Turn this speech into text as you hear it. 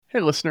Hey,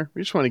 listener,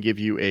 we just want to give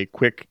you a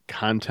quick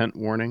content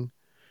warning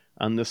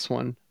on this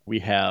one. We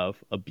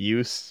have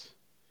abuse,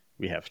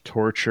 we have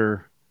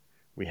torture,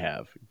 we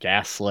have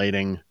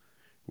gaslighting,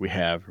 we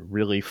have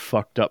really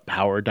fucked up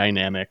power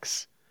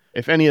dynamics.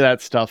 If any of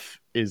that stuff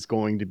is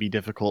going to be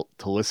difficult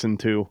to listen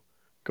to,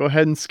 go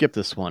ahead and skip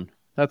this one.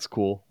 That's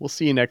cool. We'll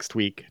see you next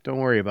week. Don't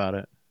worry about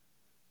it.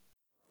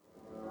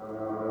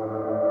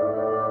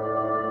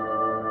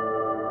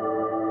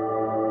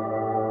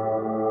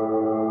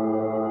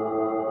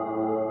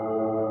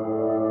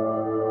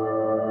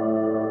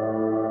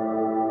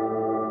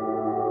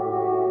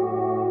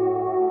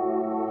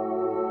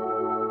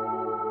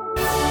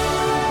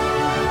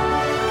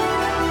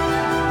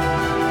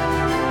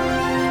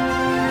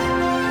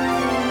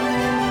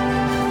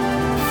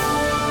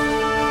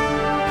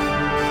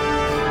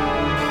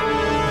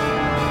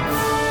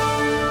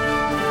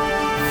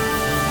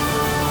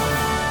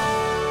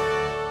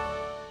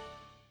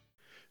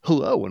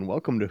 Hello and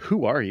welcome to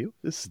Who Are You?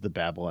 This is the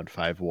Babylon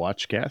 5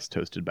 Watchcast,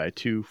 hosted by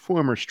two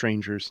former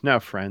strangers, now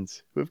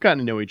friends, who have gotten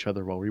to know each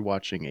other while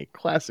rewatching a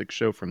classic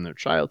show from their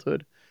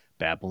childhood,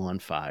 Babylon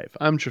 5.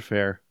 I'm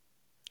Xhafer.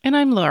 And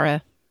I'm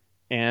Laura.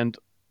 And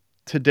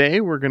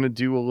today we're going to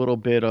do a little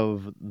bit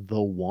of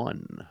The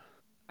One.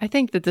 I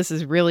think that this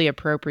is really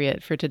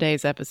appropriate for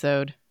today's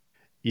episode.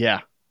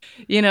 Yeah.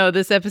 You know,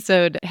 this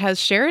episode has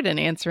Sheridan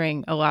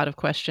answering a lot of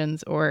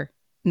questions or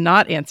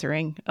not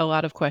answering a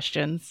lot of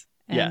questions.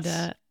 And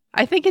Yes.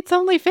 I think it's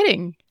only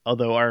fitting.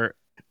 Although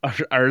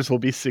ours will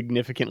be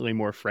significantly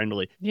more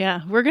friendly.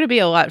 Yeah, we're going to be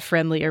a lot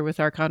friendlier with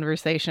our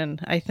conversation,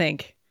 I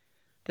think,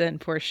 than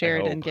poor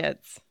Sheridan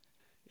gets.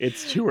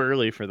 It's too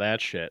early for that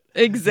shit.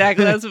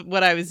 Exactly. That's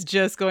what I was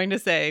just going to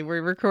say.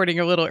 We're recording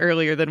a little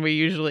earlier than we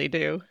usually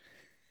do.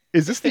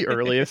 Is this the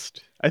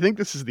earliest? I think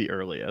this is the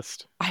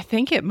earliest. I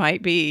think it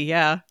might be,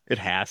 yeah. It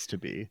has to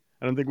be.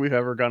 I don't think we've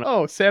ever gone,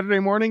 oh, Saturday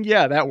morning?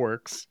 Yeah, that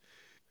works.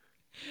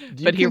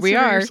 But here we are. Do you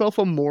consider yourself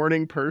a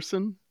morning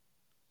person?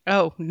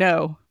 Oh,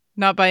 no.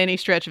 Not by any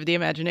stretch of the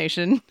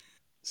imagination.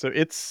 So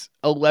it's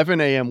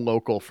 11 a.m.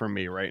 local for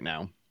me right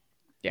now.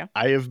 Yeah.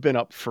 I have been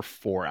up for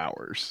 4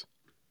 hours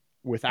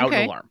without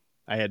an alarm.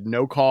 I had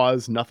no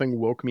cause. Nothing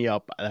woke me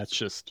up. That's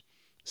just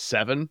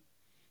 7.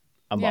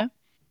 I'm up.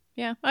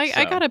 Yeah.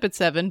 I got up at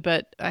 7,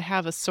 but I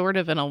have a sort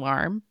of an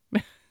alarm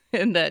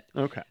in that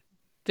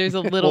there's a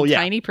little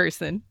tiny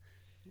person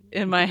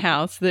in my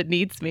house that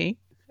needs me.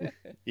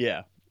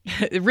 Yeah.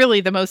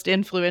 Really the most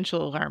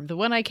influential alarm, the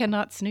one I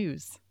cannot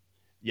snooze.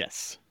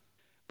 Yes.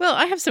 Well,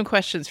 I have some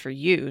questions for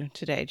you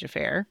today,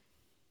 Xhafer.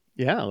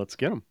 Yeah, let's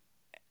get them.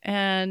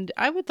 And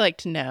I would like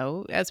to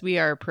know, as we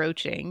are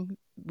approaching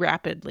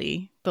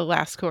rapidly the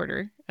last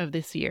quarter of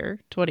this year,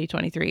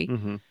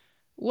 2023,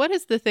 what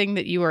is the thing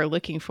that you are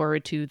looking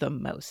forward to the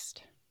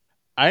most?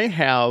 I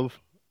have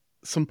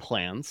some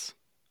plans.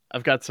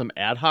 I've got some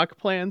ad hoc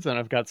plans and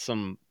I've got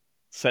some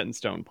set in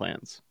stone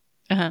plans.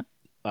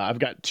 I've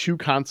got 2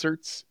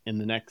 concerts in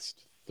the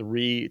next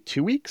 2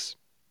 weeks.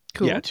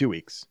 Cool. Yeah, 2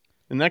 weeks.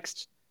 The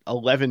next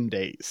 11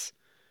 days.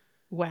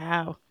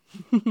 Wow.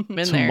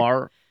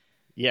 Tomorrow.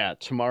 Yeah,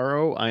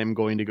 tomorrow I am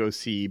going to go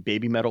see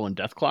Baby Metal and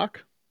Death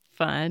Clock.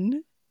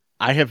 Fun.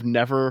 I have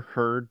never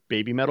heard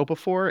Baby Metal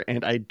before,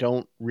 and I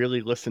don't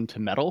really listen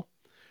to metal.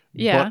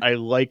 Yeah. But I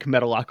like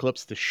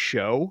Metalocalypse the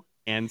show,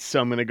 and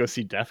so I'm going to go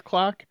see Death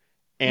Clock.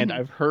 And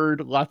I've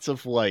heard lots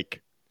of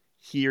like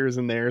here's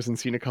and there's and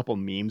seen a couple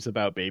memes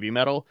about Baby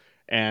Metal.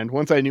 And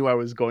once I knew I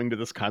was going to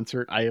this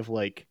concert, I have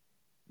like,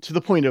 to the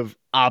point of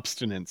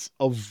obstinance,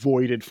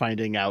 avoided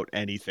finding out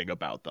anything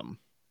about them.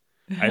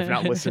 I've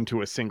not listened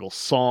to a single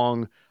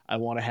song. I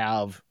want to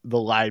have the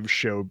live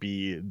show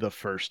be the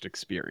first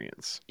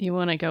experience. You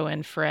want to go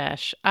in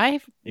fresh.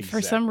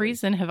 For some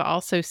reason, have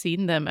also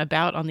seen them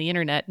about on the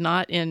internet,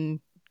 not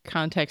in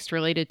context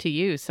related to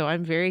you. So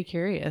I'm very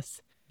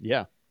curious.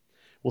 Yeah.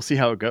 We'll see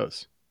how it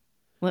goes.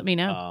 Let me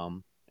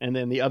know. And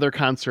then the other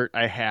concert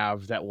I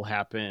have that will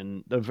have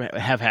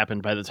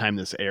happened by the time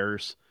this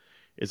airs,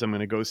 is I'm going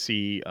to go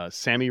see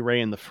Sammy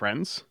Ray and the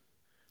Friends,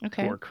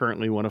 who are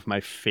currently one of my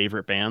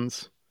favorite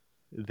bands.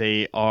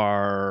 They're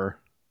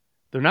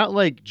not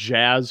like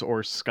jazz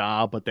or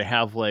ska, but they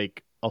have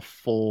like a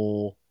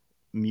full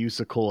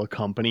musical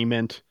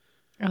accompaniment.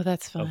 Oh,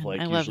 that's fun. Of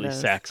like I usually love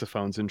those.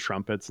 saxophones and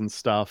trumpets and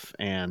stuff.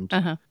 And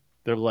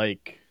they're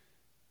like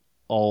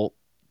alt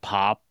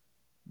pop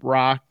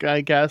rock,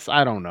 I guess.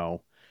 I don't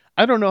know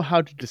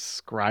how to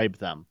describe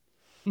them.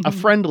 A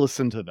friend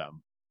listened to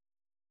them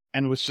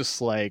and was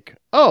just like,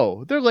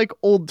 oh, they're like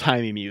old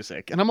timey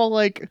music. And I'm all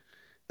like,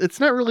 it's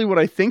not really what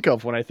I think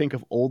of when I think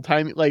of old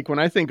timey. Like when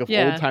I think of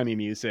old timey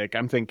music,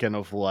 I'm thinking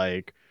of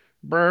like,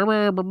 burr,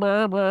 burr, burr,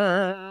 burr,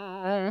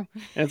 burr.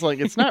 And it's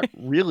like, it's not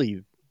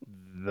really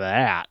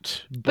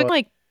that. But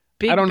like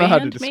big I don't know band, how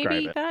to describe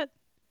maybe it. that?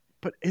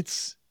 But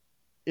it's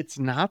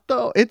not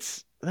though. I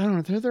don't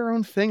know. They're their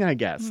own thing, I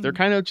guess. They're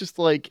kind of just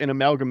like an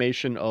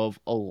amalgamation of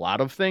a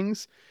lot of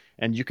things.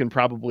 And you can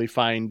probably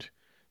find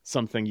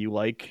something you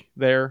like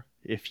there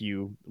if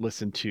you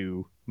listen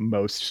to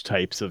most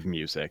types of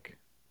music.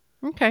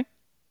 Okay.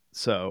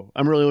 So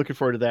I'm really looking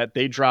forward to that.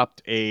 They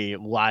dropped a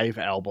live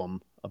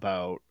album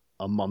about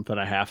a month and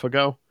a half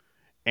ago,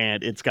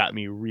 and it's got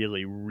me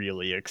really,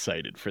 really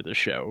excited for the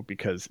show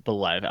because the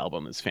live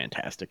album is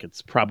fantastic.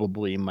 It's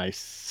probably my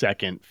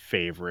second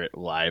favorite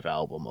live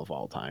album of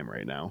all time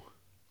right now.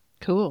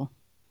 Cool.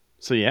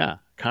 So yeah,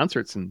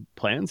 concerts and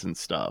plans and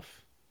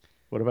stuff.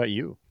 What about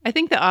you? I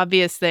think the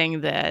obvious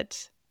thing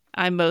that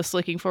I'm most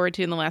looking forward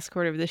to in the last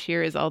quarter of this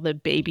year is all the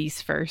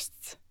babies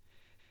firsts.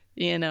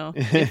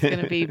 It's going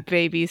to be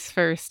baby's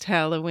first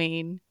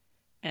Halloween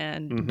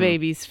and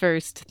baby's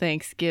first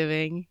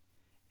Thanksgiving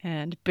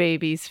and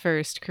baby's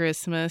first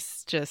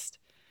Christmas. Just,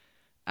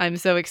 I'm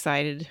so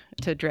excited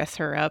to dress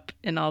her up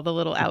in all the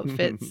little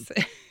outfits.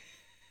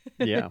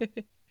 Yeah.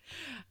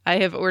 I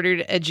have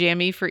ordered a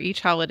jammy for each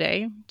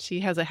holiday.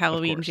 She has a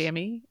Halloween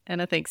jammy and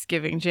a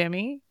Thanksgiving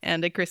jammy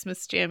and a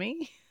Christmas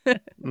jammy.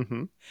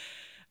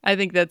 I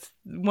think that's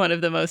one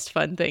of the most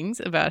fun things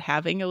about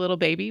having a little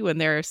baby, when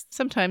there are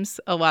sometimes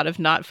a lot of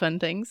not fun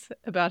things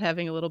about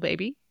having a little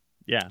baby.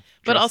 Yeah.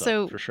 But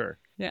also, for sure.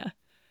 Yeah.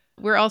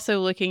 We're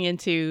also looking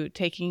into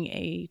taking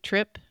a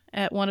trip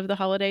at one of the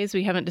holidays.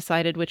 We haven't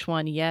decided which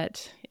one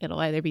yet. It'll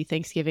either be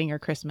Thanksgiving or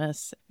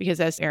Christmas, because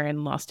as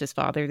Aaron lost his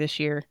father this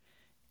year,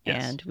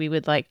 yes, and we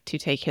would like to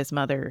take his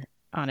mother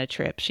on a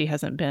trip. She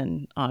hasn't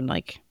been on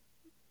like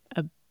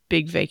a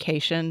big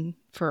vacation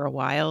for a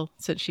while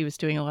since she was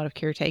doing a lot of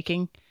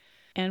caretaking.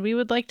 And we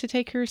would like to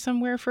take her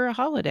somewhere for a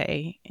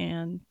holiday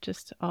and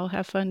just all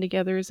have fun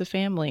together as a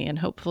family, and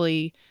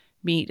hopefully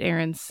meet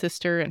Aaron's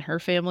sister and her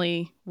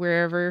family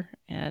wherever,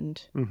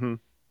 and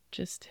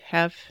just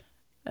have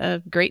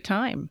a great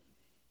time.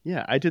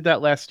 Yeah, I did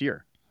that last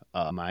year.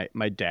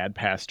 My dad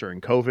passed during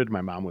COVID.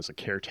 My mom was a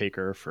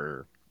caretaker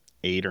for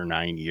 8 or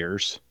 9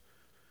 years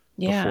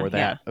before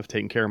that of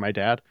taking care of my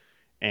dad.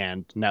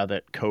 And now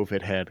that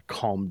COVID had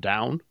calmed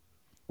down,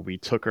 we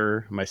took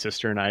her, my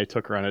sister and I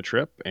took her on a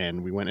trip,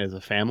 and we went as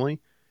a family,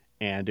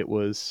 and it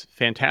was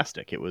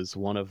fantastic. It was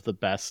one of the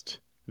best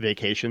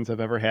vacations I've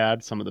ever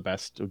had. Some of the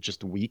best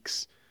just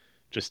weeks,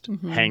 just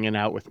hanging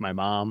out with my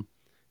mom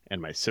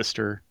and my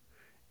sister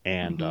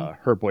and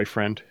her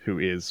boyfriend, who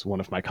is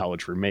one of my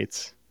college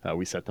roommates.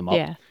 We set them up.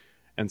 Yeah.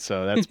 And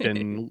so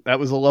that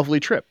was a lovely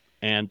trip.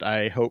 And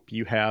I hope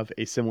you have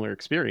a similar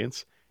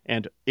experience.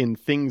 And in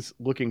things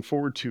looking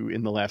forward to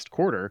in the last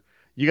quarter,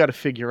 you got to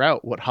figure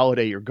out what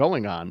holiday you're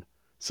going on,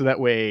 so that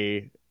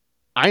way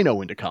I know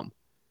when to come.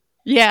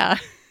 Yeah.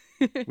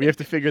 We have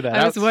to figure that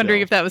out. I was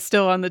wondering if that was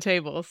still on the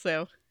table.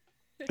 So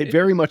it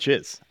very much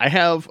is. I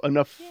have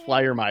enough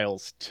flyer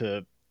miles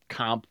to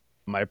comp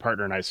my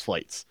partner and I's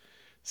flights.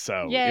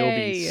 So it'll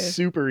be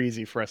super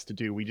easy for us to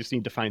do. We just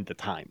need to find the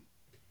time.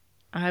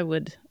 I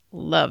would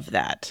love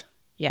that.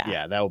 Yeah.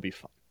 Yeah, that will be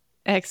fun.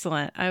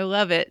 Excellent. I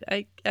love it.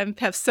 I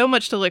have so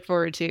much to look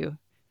forward to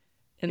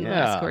in the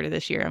last quarter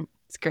this year.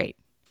 It's great.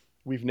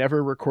 We've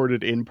never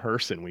recorded in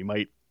person. We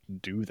might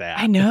do that.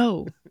 I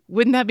know.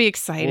 Wouldn't that be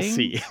exciting? We'll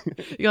see.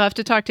 You'll have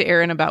to talk to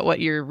Aaron about what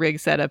your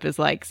rig setup is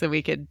like so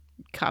we could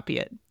copy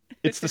it.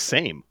 It's the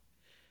same.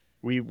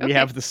 We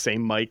have the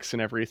same mics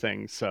and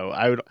everything,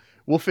 so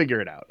we'll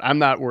figure it out. I'm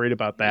not worried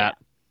about that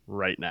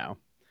right now.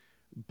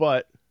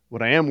 But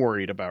what I am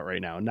worried about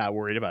right now, not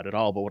worried about at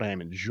all, but what I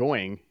am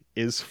enjoying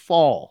is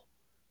fall.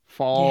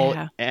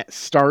 Fall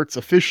starts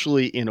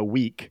officially in a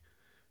week.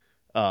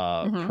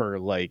 Per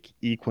like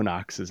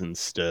equinoxes and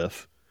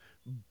stuff.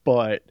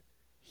 But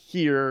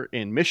here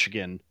in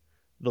Michigan,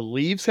 the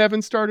leaves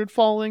haven't started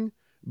falling,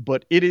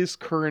 but it is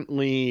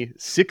currently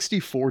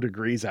 64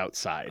 degrees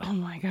outside. Oh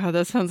my God,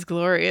 that sounds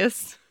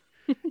glorious.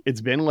 It's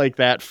been like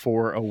that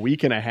for a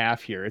week and a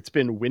half here. It's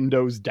been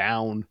windows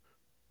down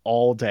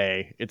all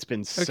day. It's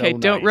been so nice.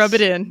 Don't rub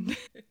it in.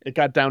 It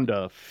got down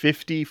to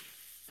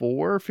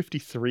 54,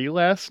 53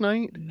 last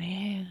night.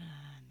 Man.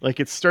 Like,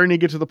 it's starting to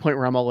get to the point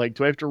where I'm all like,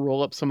 do I have to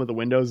roll up some of the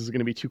windows? Is it going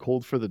to be too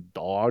cold for the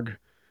dog?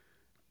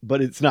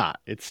 But it's not.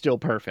 It's still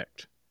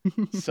perfect.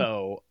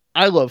 So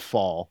I love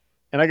fall.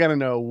 And I got to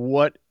know,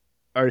 what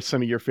are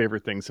some of your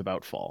favorite things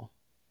about fall?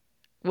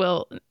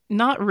 Well,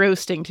 not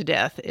roasting to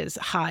death is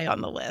high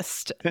on the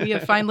list. We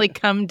have finally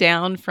come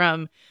down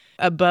from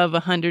above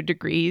 100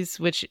 degrees,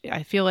 which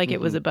I feel like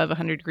it was above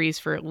 100 degrees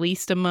for at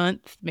least a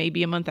month,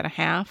 maybe a month and a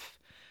half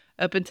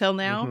up until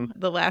now.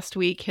 The last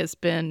week has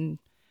been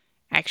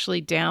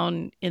actually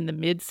down in the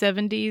mid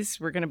 70s.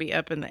 We're going to be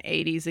up in the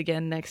 80s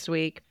again next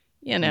week.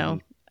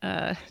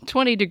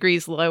 20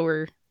 degrees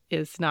lower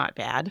is not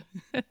bad.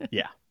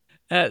 Yeah.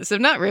 So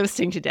not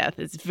roasting to death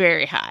is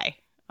very high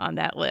on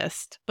that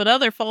list. But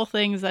other fall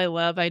things I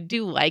love, I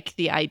do like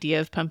the idea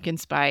of pumpkin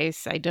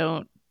spice. I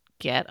don't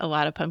get a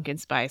lot of pumpkin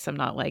spice. I'm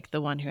not like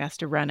the one who has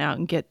to run out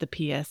and get the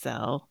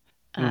PSL.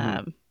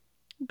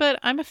 But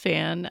I'm a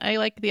fan. I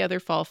like the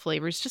other fall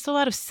flavors. Just a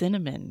lot of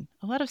cinnamon.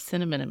 A lot of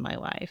cinnamon in my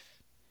life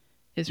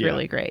is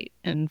really great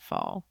in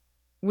fall.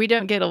 We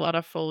don't get a lot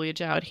of foliage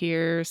out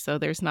here, so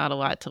there's not a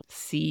lot to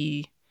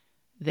see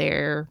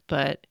there,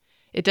 but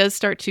it does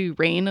start to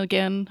rain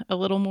again a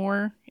little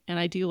more, and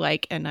I do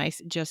like a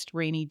nice just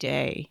rainy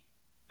day.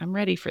 I'm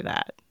ready for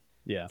that.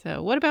 Yeah.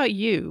 So what about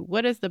you?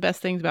 What is the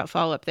best things about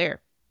fall up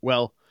there?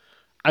 Well,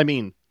 I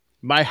mean,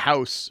 my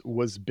house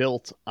was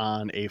built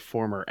on a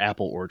former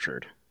apple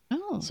orchard.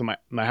 Oh. So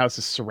my house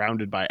is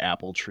surrounded by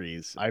apple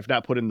trees. I've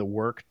not put in the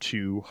work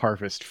to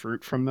harvest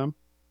fruit from them.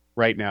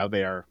 Right now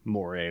they are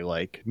more a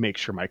like make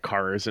sure my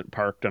car isn't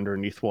parked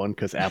underneath one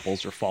because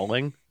apples are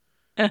falling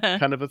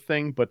kind of a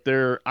thing. But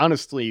they're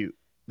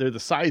the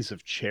size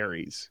of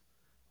cherries.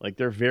 Like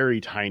they're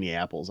very tiny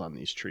apples on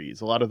these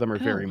trees. A lot of them are Oh,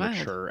 very wild.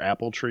 mature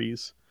apple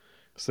trees.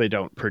 So they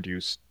don't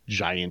produce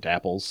giant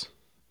apples.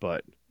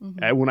 But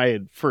Mm-hmm. when I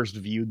had first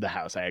viewed the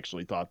house, I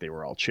actually thought they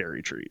were all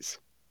cherry trees.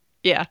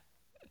 Yeah.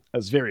 I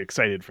was very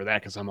excited for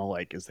that because I'm all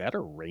like, is that a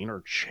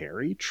Rainer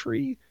cherry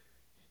tree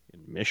in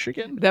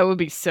Michigan? That would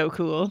be so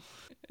cool.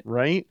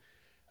 Right?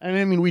 And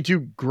I mean, we do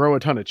grow a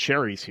ton of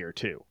cherries here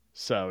too.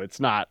 So it's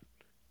not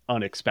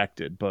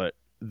unexpected, but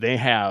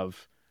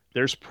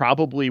there's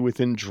probably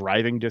within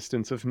driving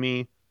distance of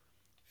me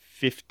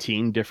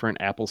 15 different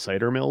apple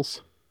cider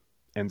mills.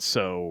 And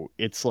so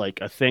it's like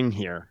a thing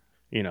here.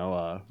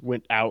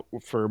 Went out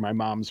for my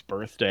mom's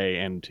birthday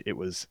and it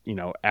was,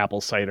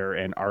 apple cider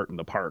and art in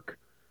the park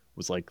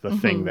was like the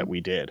thing that Mm-hmm.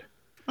 we did.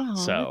 Oh,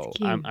 that's So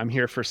I'm cute. I'm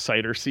here for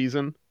cider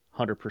season,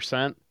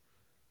 100%.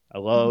 I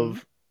Mm-hmm.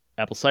 love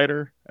apple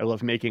cider. I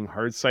love making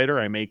hard cider.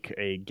 I make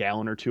a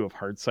gallon or two of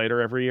hard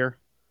cider every year.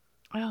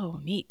 Oh,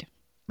 neat.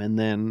 And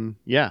then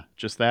yeah,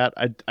 just that.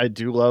 I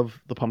do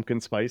love the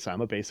pumpkin spice. I'm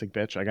a basic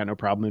bitch. I got no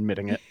problem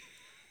admitting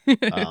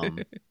it. Um,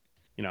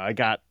 I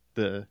got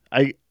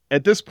I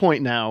at this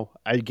point now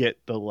I get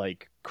the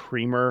like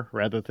creamer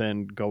rather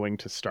than going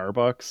to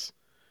Starbucks.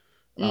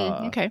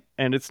 Okay.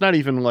 And it's not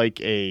even like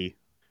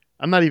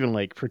I'm not even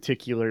like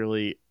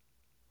particularly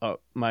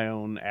my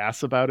own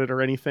ass about it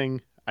or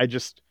anything.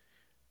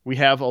 We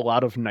have a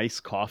lot of nice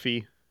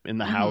coffee in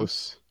the Mm-hmm.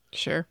 house.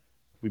 Sure.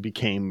 We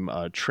became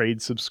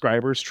trade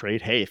subscribers.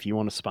 Trade, hey, if you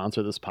want to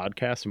sponsor this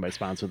podcast, and by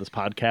sponsor this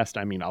podcast,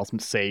 I mean I'll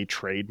say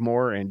trade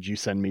more, and you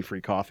send me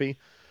free coffee.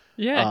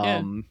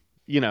 Yeah,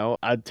 yeah.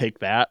 I'd take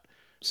that.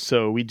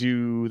 So we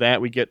do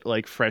that. We get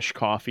like fresh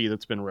coffee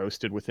that's been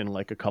roasted within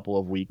like a couple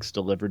of weeks,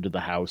 delivered to the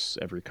house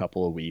every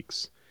couple of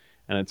weeks.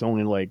 And it's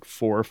only like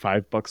 $4 or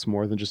 $5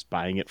 more than just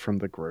buying it from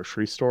the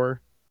grocery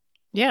store.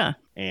 Yeah.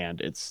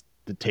 And it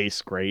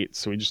tastes great.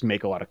 So we just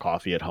make a lot of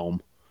coffee at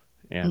home.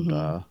 And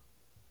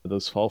Mm-hmm.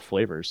 those fall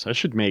flavors. I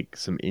should make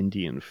some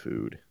Indian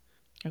food.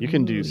 You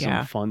can Ooh, do some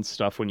yeah. fun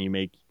stuff when you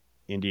make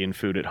Indian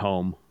food at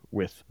home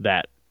with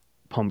that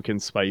pumpkin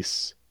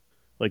spice,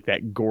 like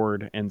that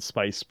gourd and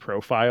spice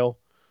profile,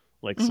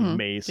 like some Mm-hmm.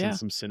 mace and Yeah.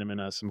 some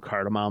cinnamon, some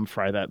cardamom,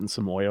 fry that in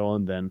some oil,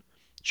 and then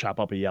chop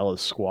up a yellow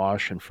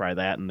squash and fry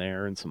that in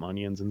there and some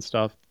onions and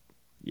stuff.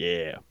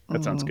 Yeah,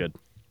 that sounds Mm, good.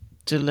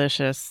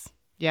 delicious.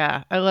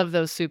 Yeah. I love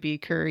those soupy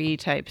curry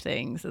type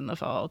things in the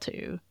fall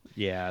too.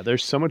 Yeah,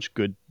 there's so much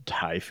good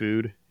Thai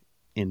food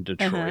in Uh-huh.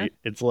 Detroit.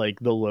 It's like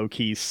the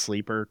low-key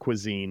sleeper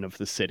cuisine of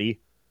the city.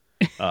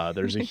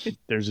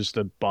 There's just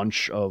a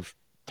bunch of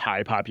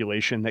Thai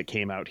population that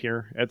came out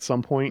here at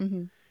some point,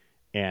 Mm-hmm.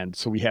 and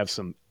so we have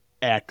some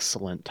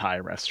excellent Thai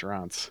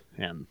restaurants.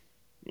 And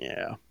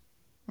yeah,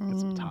 get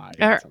some Thai.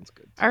 That Our sounds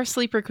good our too.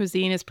 sleeper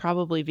cuisine is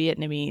probably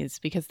Vietnamese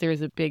because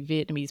there's a big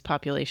Vietnamese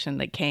population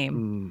that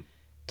came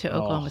Mm. to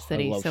Oklahoma Oh, I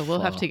City. love So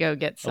we'll have pho. to go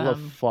get I love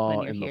some when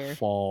pho you're in the here.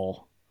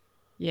 fall.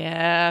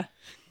 Yeah.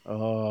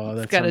 Oh,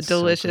 It's that got a sounds so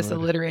delicious good.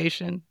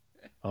 alliteration.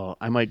 Oh,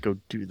 I might go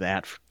do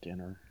that for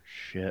dinner.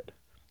 Shit.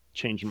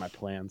 Changing my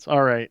plans.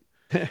 All right.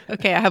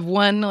 Okay, I have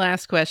one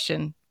last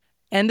question.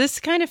 And this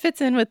kind of fits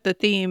in with the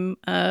theme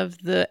of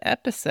the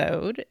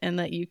episode, and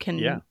that you Yeah.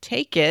 can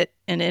take it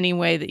in any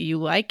way that you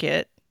like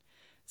it.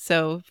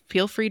 So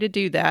feel free to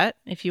do that.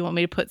 If you want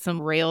me to put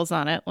some rails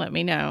on it, let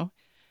me know.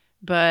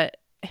 But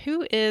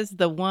who is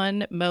the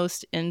one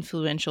most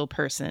influential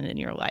person in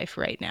your life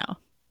right now?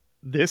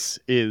 This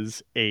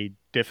is a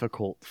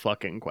difficult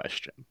fucking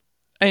question.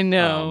 I Um,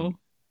 know.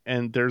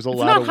 and there's a It's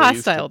lot not of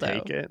ways to hostile,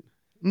 take though. it.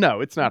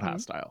 No, it's not Mm-hmm.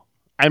 hostile.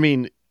 I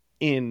mean,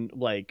 in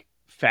like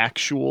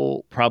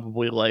factual,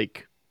 probably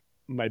like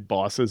my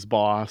boss's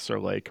boss or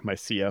like my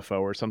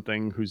CFO or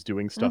something who's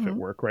doing stuff at Mm-hmm.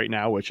 work right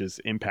now, which is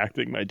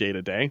impacting my day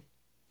to day.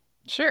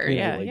 Sure. In a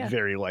Yeah. like Yeah.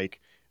 very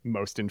like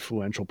most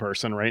influential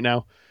person right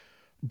now.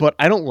 But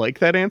I don't like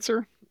that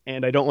answer,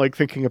 and I don't like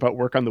thinking about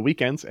work on the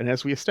weekends. And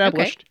as we Okay.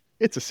 established,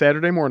 it's a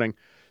Saturday morning. Mm-hmm.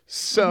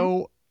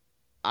 So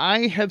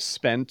I have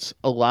spent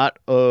a lot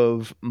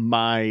of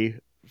my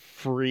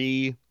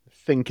free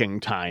thinking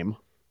time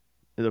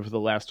over the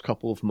last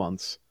couple of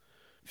months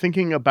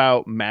thinking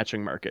about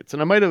matching markets.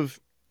 And I might have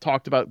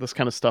talked about this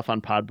kind of stuff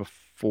on pod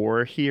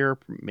before here.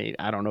 Maybe,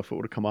 I don't know if it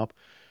would have come up.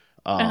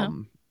 Uh-huh.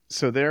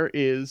 So there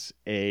is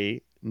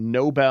a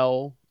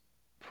Nobel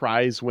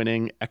Prize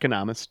winning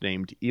economist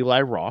named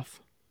Eli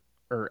Roth,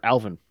 or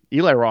Alvin.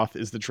 Eli Roth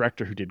is the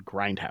director who did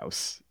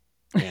Grindhouse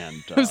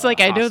and I was like,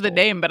 I know the Hostel.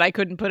 name, but I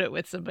couldn't put it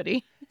with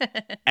somebody.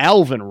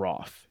 Alvin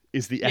Roth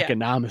is the Yeah.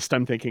 economist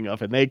I'm thinking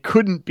of, and they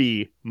couldn't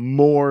be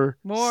more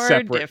More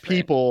separate different.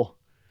 people.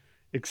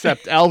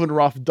 Except Alvin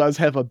Roth does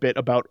have a bit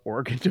about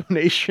organ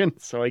donation,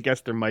 so I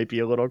guess there might be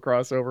a little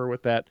crossover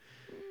with that.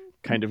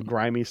 kind of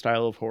grimy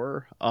style of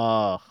horror.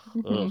 Ugh,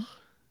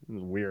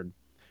 weird.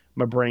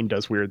 My brain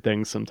does weird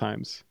things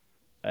sometimes.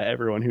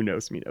 Everyone who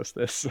knows me knows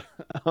this.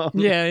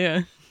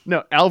 Yeah.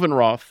 No, Alvin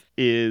Roth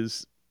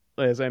is,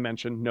 as I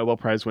mentioned, Nobel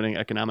Prize winning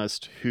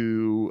economist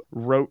who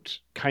wrote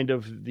kind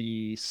of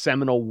the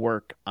seminal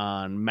work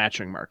on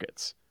matching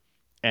markets.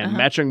 And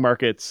matching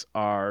markets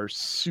are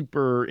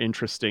super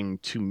interesting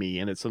to me.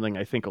 And it's something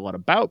I think a lot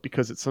about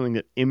because it's something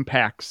that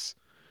impacts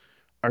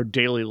our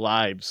daily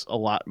lives a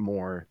lot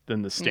more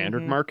than the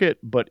standard market,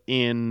 but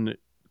in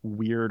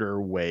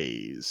weirder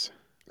ways.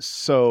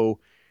 So,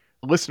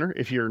 listener,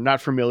 if you're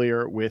not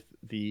familiar with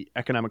the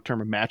economic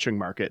term of matching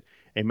market,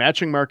 a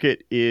matching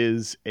market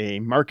is a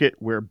market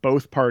where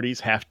both parties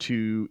have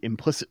to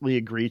implicitly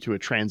agree to a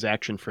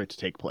transaction for it to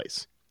take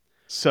place.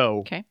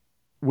 So,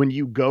 when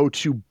you go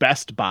to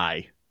Best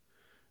Buy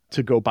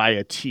to go buy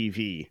a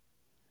TV,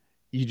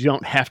 you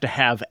don't have to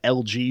have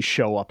LG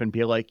show up and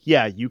be like,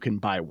 yeah, you can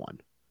buy one.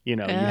 You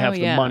have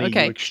the money,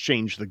 you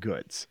exchange the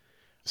goods.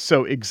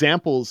 So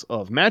examples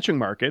of matching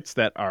markets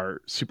that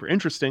are super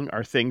interesting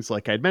are things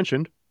like I'd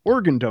mentioned,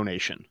 organ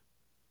donation.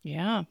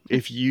 Yeah.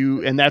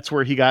 And that's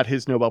where he got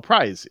his Nobel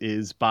Prize,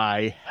 is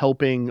by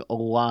helping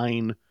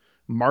align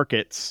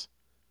markets,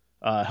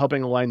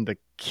 helping align the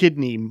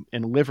kidney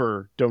and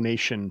liver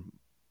donation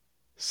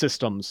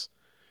systems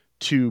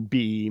to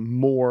be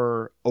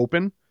more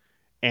open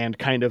and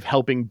kind of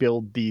helping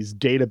build these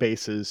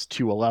databases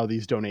to allow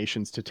these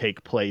donations to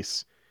take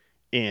place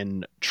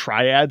in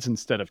triads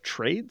instead of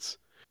trades.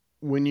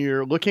 When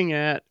you're looking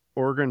at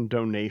organ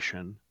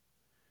donation,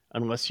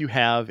 unless you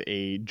have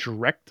a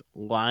direct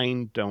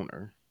line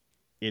donor,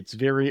 it's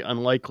very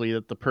unlikely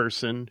that the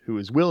person who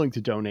is willing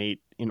to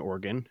donate an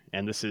organ,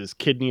 and this is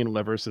kidney and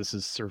liver, so this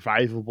is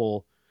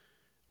survivable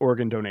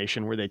organ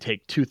donation where they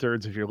take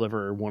 2/3 of your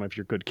liver or one of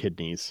your good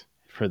kidneys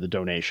for the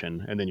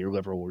donation, and then your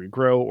liver will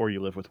regrow or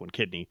you live with one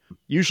kidney.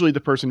 Usually the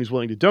person who's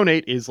willing to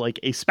donate is like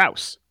a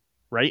spouse,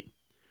 right?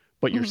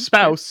 But your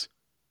spouse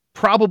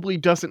probably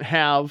doesn't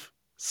have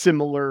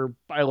similar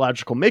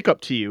biological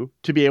makeup to you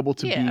to be able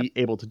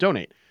to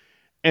donate.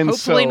 And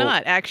hopefully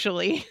not,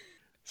 actually.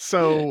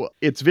 So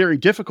it's very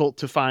difficult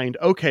to find,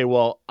 okay,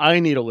 well, I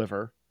need a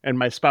liver and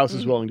my spouse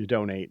is willing to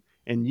donate,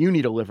 and you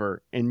need a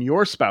liver and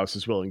your spouse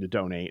is willing to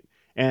donate,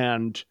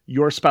 and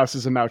your spouse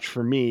is a match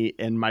for me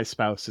and my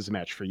spouse is a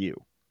match for you.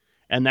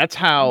 And that's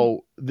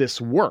how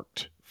this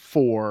worked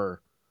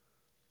for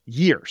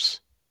years.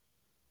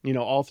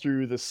 All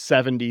through the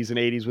 70s and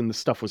 80s when this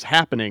stuff was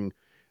happening,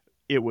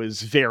 it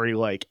was very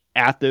like,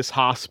 at this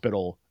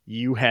hospital,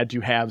 you had to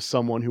have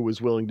someone who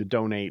was willing to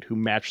donate, who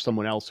matched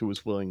someone else who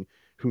was willing,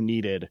 who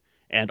needed,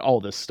 and all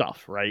this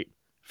stuff, right?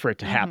 For it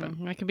to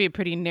happen. That could be a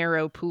pretty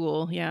narrow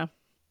pool, yeah.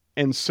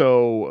 And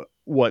so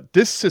what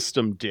this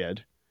system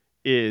did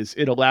is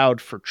it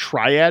allowed for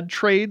triad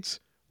trades,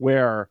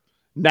 where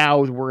now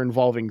we're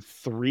involving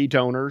 3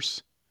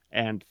 donors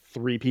and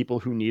 3 people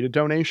who need a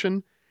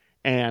donation,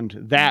 and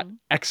that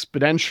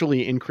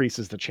exponentially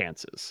increases the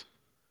chances.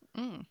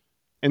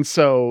 And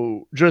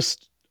so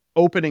just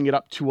opening it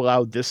up to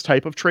allow this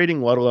type of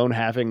trading, let alone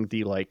having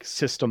the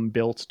system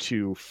built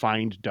to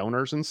find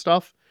donors and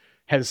stuff,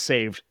 has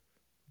saved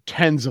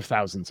tens of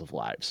thousands of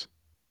lives.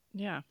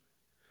 Yeah.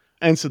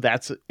 And so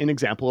that's an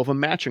example of a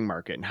matching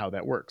market and how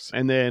that works.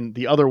 And then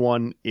the other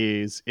one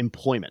is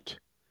employment.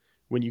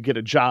 When you get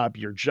a job,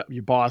 your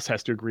boss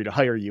has to agree to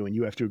hire you and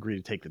you have to agree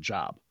to take the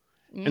job.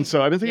 And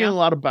so I've been thinking a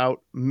lot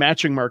about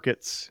matching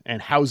markets,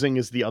 and housing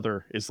is the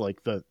other, is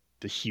like the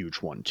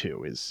huge one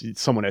too, is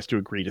someone has to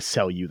agree to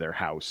sell you their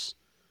house.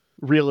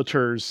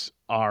 Realtors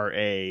are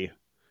a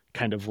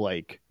kind of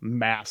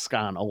mask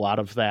on a lot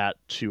of that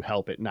to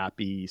help it not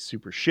be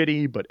super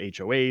shitty, but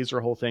HOAs are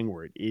a whole thing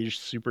where it is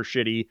super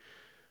shitty.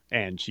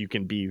 And you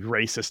can be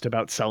racist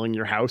about selling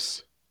your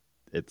house.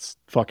 It's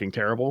fucking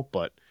terrible,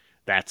 but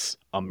that's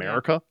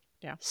America.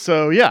 Yeah.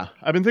 So yeah,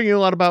 I've been thinking a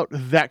lot about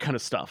that kind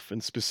of stuff,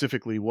 and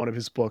specifically one of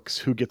his books,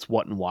 Who Gets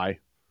What and Why.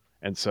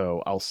 And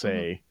so I'll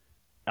say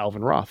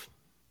Alvin Roth.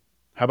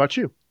 How about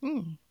you?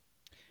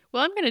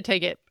 Well, I'm going to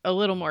take it a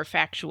little more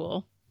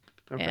factual.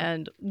 Okay.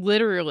 And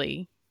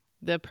literally,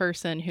 the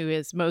person who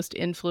is most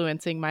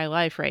influencing my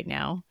life right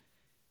now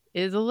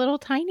is a little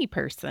tiny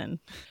person.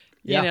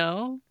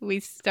 Yeah. We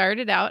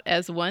started out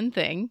as one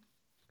thing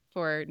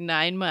for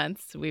 9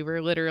 months. We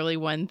were literally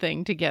one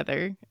thing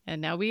together.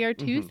 And now we are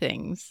 2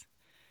 things.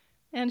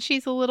 And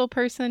she's a little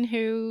person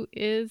who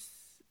is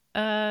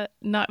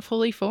not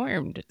fully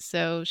formed.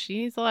 So she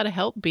needs a lot of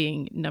help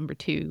being number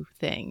 2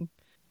 thing.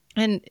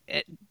 And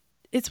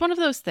it's one of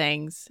those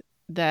things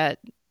that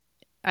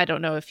I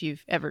don't know if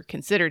you've ever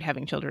considered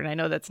having children. I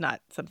know that's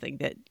not something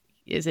that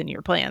is in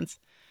your plans.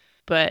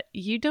 But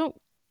you don't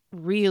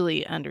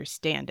really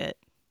understand it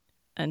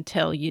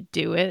until you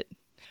do it,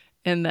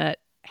 and that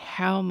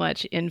how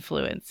much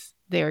influence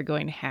they're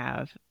going to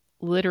have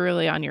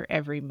literally on your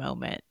every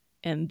moment.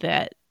 And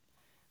that,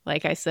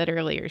 like I said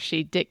earlier,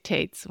 she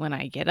dictates when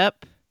I get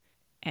up,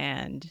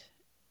 and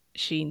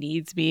she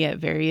needs me at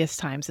various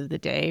times of the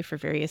day for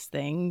various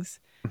things.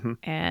 Mm-hmm.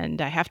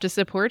 And I have to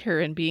support her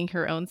in being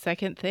her own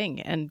second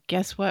thing. And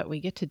guess what? We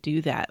get to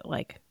do that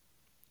like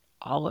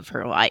all of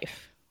her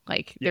life,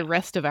 like the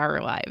rest of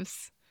our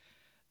lives.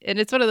 And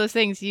it's one of those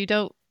things you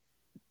don't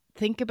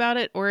think about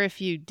it, or if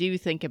you do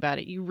think about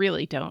it, you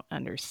really don't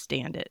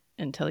understand it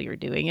until you're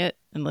doing it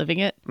and living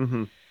it.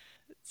 Mm-hmm.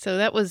 So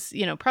that was,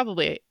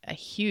 probably a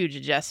huge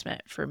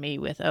adjustment for me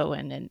with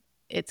Owen. And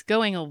it's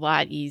going a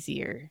lot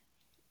easier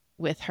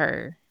with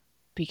her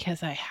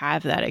because I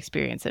have that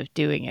experience of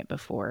doing it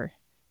before.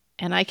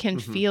 And I can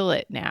feel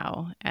it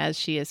now as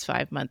she is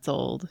 5 months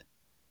old,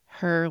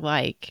 her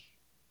like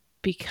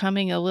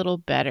becoming a little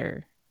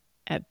better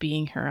at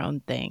being her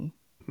own thing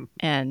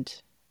and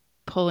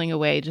pulling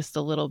away just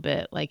a little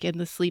bit, like in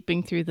the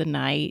sleeping through the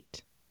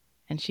night.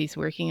 And she's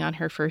working on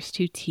her first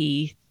 2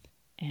 teeth.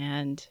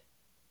 And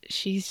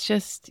she's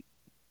just,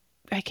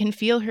 I can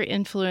feel her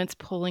influence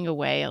pulling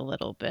away a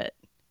little bit.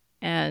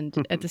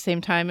 And at the same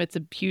time, it's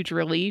a huge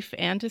relief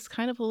and just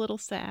kind of a little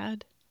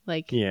sad.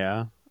 Like,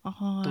 yeah.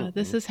 Oh,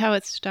 this is how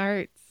it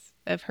starts,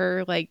 of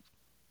her like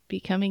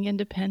becoming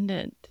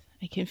independent.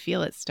 I can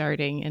feel it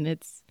starting, and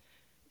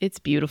it's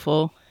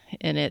beautiful,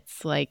 and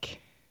it's like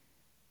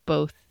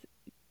both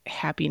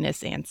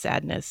happiness and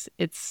sadness.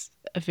 It's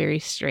a very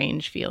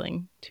strange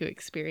feeling to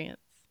experience.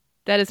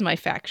 That is my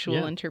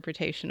factual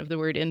interpretation of the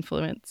word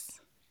influence.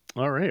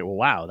 All right. Well,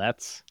 wow.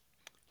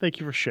 Thank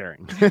you for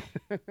sharing.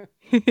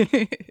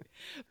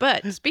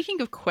 But speaking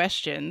of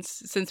questions,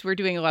 since we're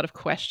doing a lot of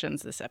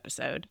questions this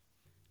episode,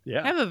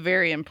 I have a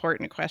very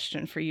important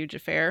question for you,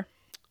 Xhafer.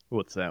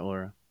 What's that,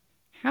 Laura?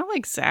 How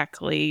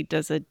exactly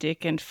does a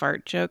Dick and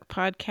Fart Joke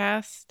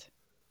podcast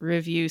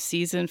review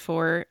season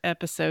 4,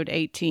 episode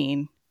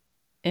 18,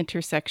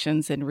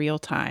 Intersections in Real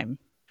Time?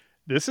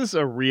 This is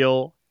a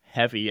real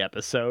heavy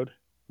episode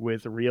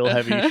with real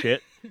heavy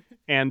shit.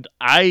 And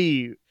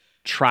I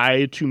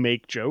try to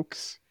make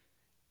jokes.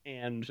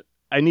 And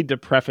I need to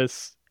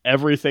preface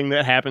everything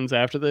that happens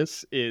after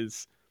this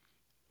is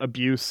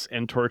abuse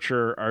and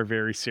torture are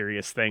very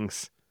serious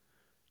things.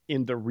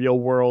 In the real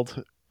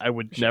world, I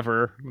would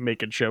never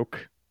make a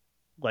joke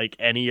like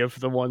any of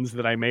the ones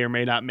that I may or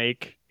may not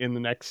make in the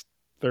next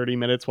 30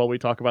 minutes while we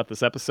talk about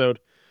this episode,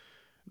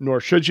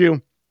 nor should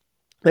you.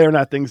 They are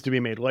not things to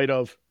be made light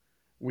of.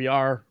 We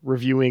are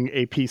reviewing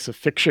a piece of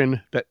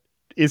fiction that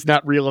is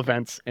not real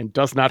events and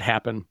does not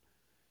happen.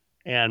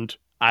 And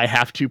I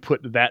have to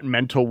put that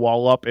mental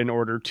wall up in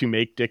order to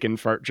make dick and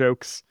fart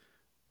jokes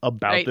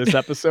about this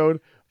episode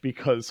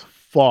because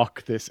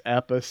fuck, this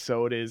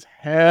episode is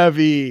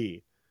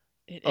heavy.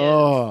 It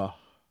is.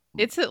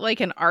 It's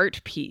like an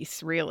art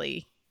piece,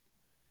 really.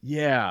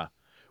 Yeah.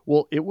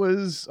 Well, it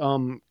was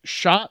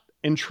shot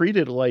and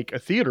treated like a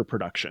theater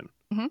production.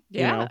 Mm-hmm.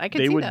 Yeah, I could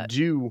see that. They would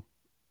do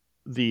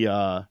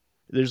the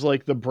there's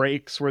like the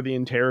breaks where the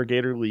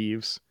interrogator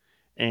leaves,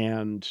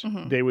 and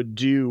they would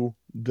do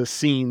the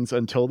scenes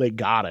until they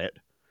got it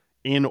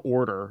in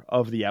order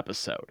of the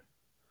episode.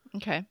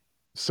 Okay.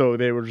 So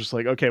they were just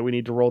like, okay, we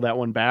need to roll that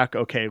one back.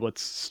 Okay,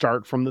 let's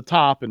start from the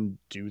top and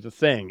do the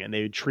thing. And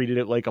they treated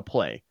it like a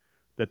play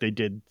that they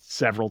did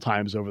several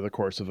times over the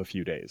course of a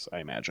few days, I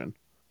imagine.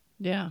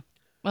 Yeah.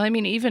 Well, I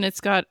mean, even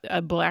it's got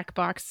a black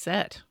box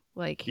set.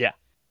 Like, yeah,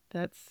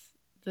 that's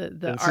the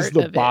this art is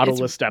the of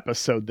bottlest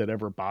episode that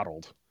ever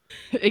bottled.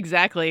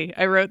 Exactly.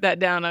 I wrote that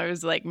down. I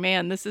was like,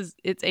 man,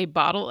 it's a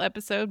bottle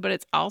episode, but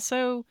it's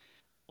also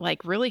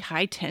like really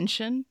high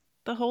tension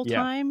the whole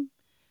time,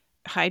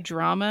 high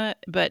drama.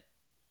 But,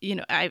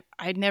 I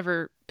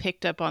never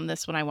picked up on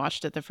this when I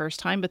watched it the first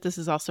time, but this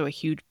is also a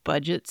huge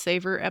budget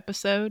saver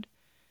episode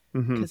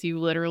because you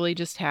literally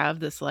just have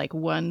this like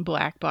one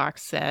black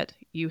box set.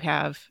 You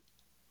have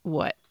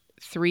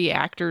 3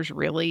 actors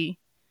really?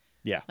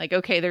 Yeah. Like,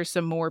 okay, there's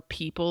some more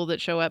people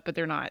that show up, but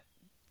they're not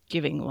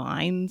giving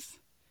lines.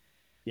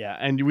 Yeah,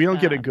 and we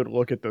don't get a good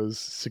look at those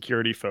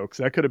security folks.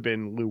 That could have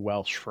been Lou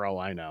Welsh for all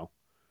I know.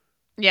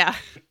 Yeah.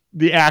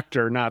 The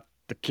actor, not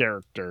the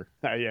character,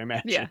 I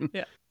imagine.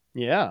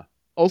 Yeah.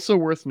 Also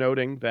worth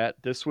noting that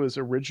this was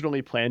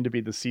originally planned to be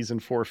the season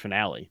 4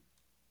 finale.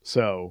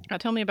 So...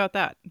 tell me about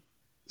that.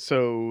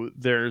 So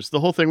there's the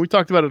whole thing. We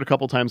talked about it a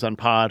couple times on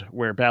pod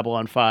where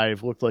Babylon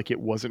 5 looked like it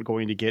wasn't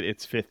going to get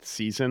its 5th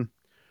season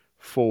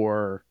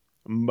for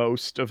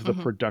most of the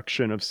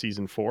production of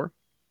season 4.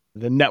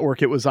 The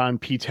network it was on,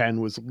 P10,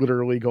 was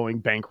literally going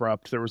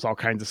bankrupt. There was all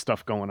kinds of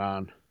stuff going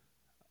on.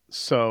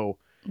 So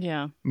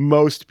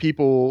most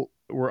people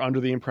were under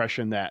the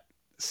impression that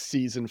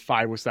season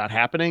 5 was not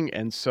happening.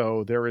 And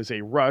so there is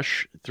a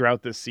rush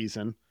throughout this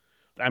season.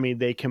 I mean,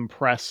 they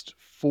compressed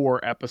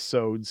 4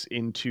 episodes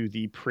into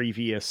the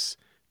previous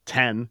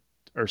 10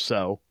 or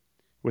so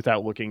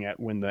without looking at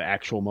when the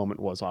actual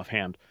moment was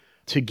offhand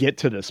to get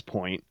to this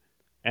point.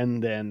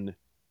 And then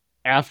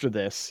after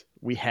this,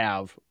 we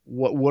have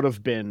what would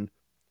have been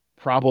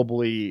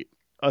probably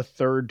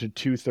 1/3 to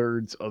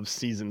 2/3 of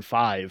season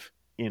 5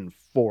 in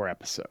 4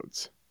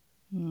 episodes.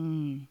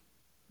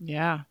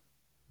 Yeah.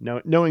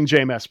 Knowing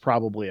JMS,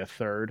 probably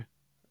 1/3.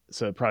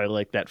 So probably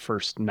like that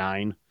first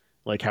 9,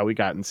 like how we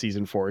got in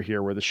season 4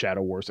 here, where the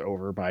Shadow War's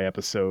over by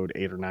episode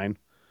 8 or 9.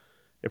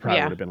 it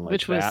probably would have been like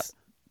which that. was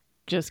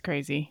just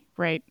crazy,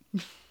 right?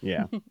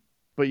 Yeah.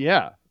 But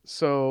yeah,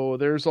 so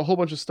there's a whole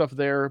bunch of stuff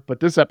there, but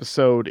this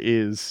episode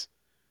is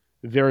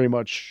very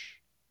much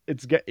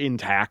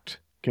intact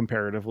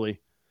comparatively.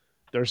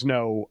 There's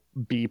no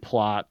B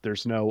plot,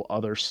 there's no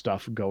other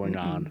stuff going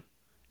on.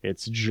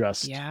 It's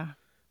just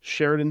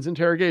Sheridan's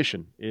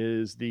interrogation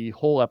is the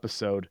whole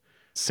episode.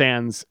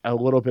 Sans a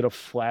little bit of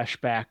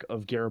flashback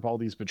of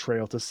Garibaldi's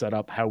betrayal to set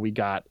up how we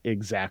got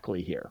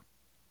exactly here.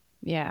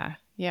 Yeah.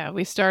 Yeah.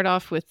 We start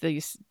off with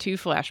these 2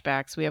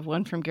 flashbacks. We have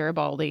one from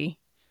Garibaldi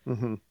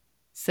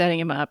setting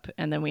him up,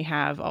 and then we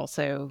have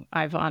also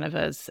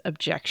Ivanova's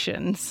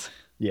objections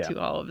to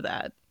all of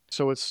that.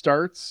 So it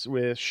starts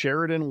with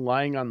Sheridan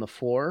lying on the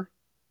floor.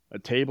 A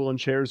table and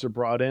chairs are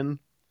brought in.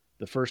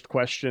 The first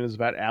question is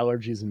about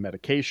allergies and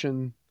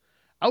medication.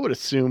 I would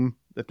assume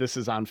that this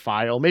is on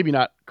file. Maybe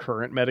not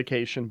current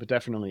medication, but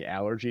definitely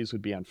allergies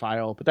would be on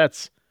file. But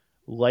that's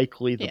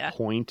likely the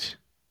point.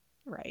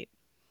 Right.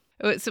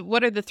 So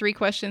what are the 3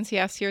 questions he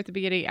asked here at the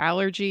beginning?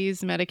 Allergies,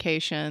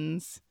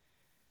 medications.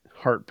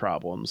 Heart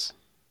problems.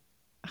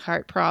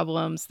 Heart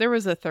problems. There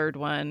was a third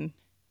one.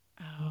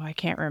 Oh, I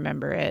can't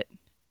remember it.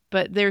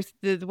 But there's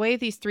the way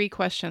these 3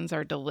 questions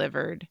are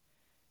delivered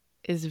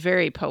is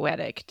very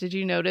poetic. Did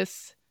you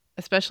notice?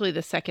 Especially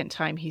the second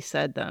time he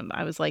said them.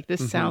 I was like,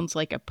 this sounds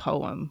like a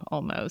poem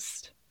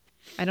almost.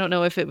 I don't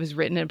know if it was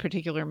written in a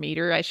particular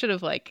meter. I should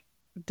have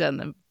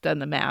done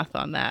the math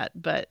on that,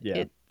 but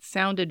it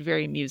sounded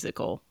very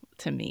musical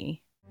to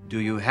me. Do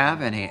you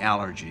have any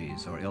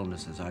allergies or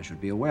illnesses I should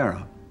be aware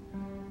of?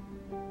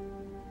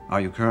 Are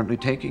you currently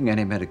taking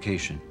any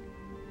medication?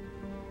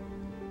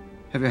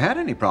 Have you had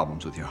any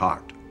problems with your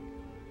heart?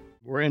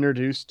 We're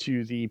introduced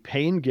to the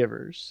pain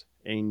givers,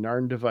 a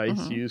Narn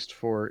device used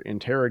for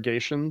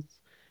interrogations,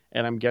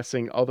 and I'm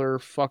guessing other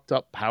fucked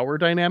up power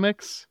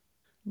dynamics.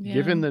 Yeah.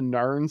 Given the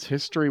Narn's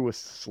history with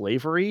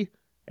slavery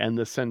and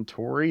the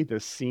Centauri,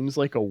 this seems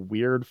like a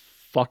weird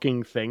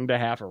fucking thing to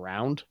have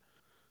around.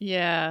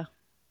 Yeah.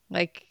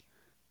 Like,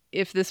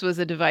 if this was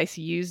a device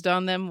used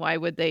on them, why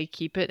would they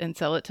keep it and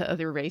sell it to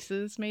other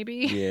races,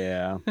 maybe?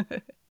 Yeah.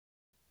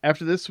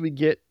 After this, we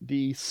get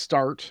the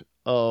start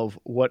of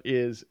what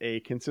is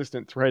a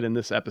consistent thread in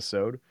this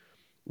episode,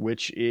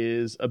 which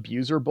is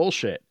abuser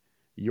bullshit.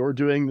 You're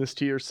doing this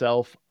to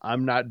yourself.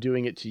 I'm not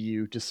doing it to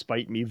you,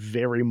 despite me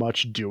very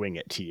much doing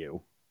it to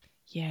you.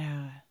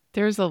 Yeah.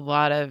 There's a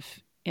lot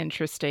of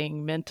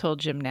interesting mental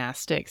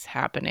gymnastics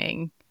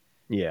happening.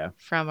 Yeah.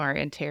 From our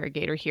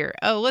interrogator here.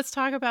 Oh, let's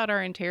talk about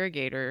our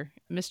interrogator.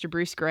 Mr.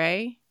 Bruce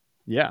Gray.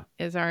 Yeah.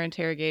 Is our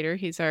interrogator.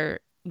 He's our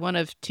one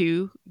of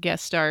 2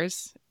 guest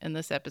stars in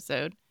this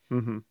episode.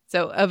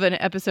 So of an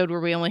episode where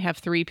we only have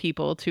 3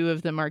 people, 2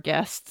 of them are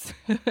guests.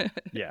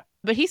 Yeah.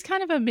 But he's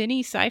kind of a mini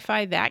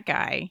sci-fi that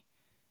guy.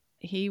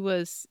 He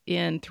was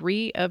in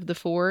 3 of the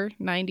 4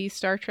 90s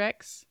Star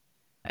Treks.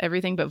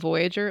 Everything but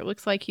Voyager, it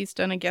looks like he's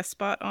done a guest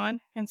spot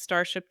on. And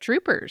Starship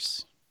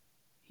Troopers.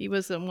 He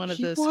was one of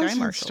the Sky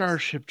Marshals.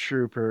 Starship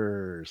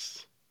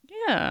Troopers.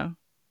 Yeah.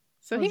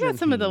 So he got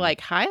some of the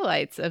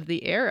highlights of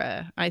the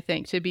era, I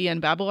think, to be in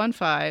Babylon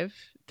 5,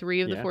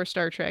 3 of the 4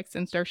 Star Treks,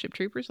 and Starship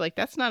Troopers.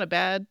 That's not a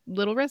bad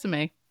little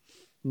resume.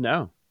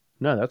 No,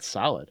 that's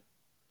solid.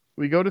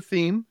 We go to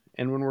theme,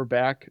 and when we're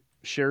back,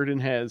 Sheridan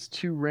has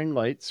 2 ring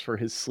lights for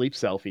his sleep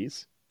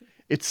selfies.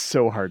 It's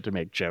so hard to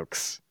make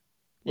jokes.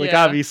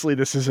 Obviously,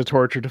 this is a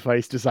torture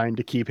device designed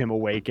to keep him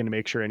awake and to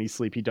make sure any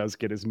sleep he does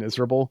get is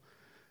miserable.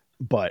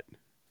 But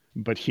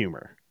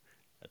humor.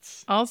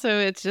 Also,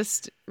 it's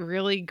just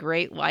really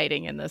great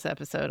lighting in this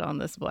episode on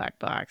this black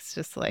box.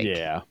 Just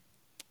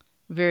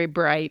very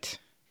bright.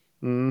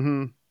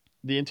 The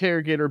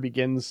interrogator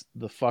begins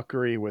the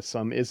fuckery with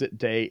some is it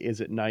day, is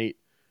it night?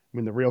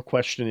 When the real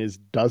question is,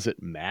 does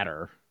it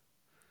matter?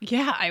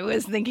 Yeah, I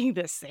was thinking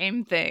the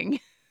same thing.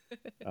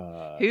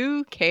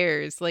 Who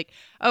cares?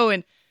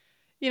 And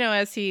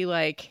as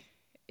he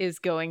is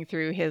going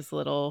through his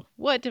little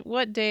what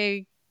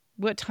day,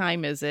 what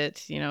time is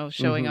it?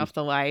 Showing off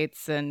the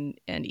lights and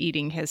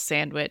eating his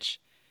sandwich.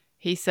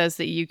 He says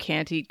that you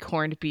can't eat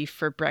corned beef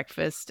for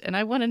breakfast. And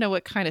I want to know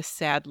what kind of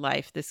sad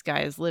life this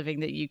guy is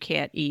living that you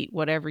can't eat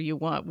whatever you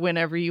want,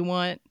 whenever you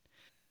want.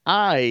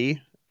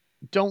 I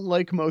don't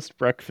like most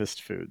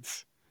breakfast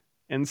foods.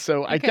 And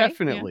so I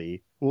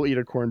definitely will eat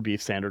a corned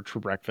beef sandwich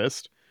for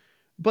breakfast.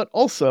 But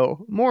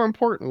also, more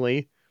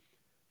importantly,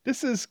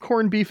 this is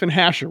corned beef and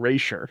hash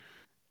erasure.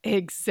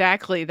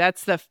 Exactly.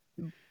 That's the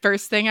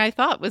first thing I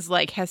thought was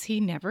has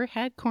he never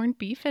had corned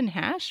beef and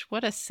hash?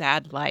 What a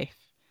sad life.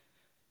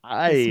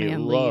 I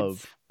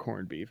love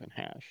corned beef and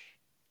hash.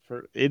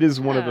 It is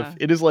one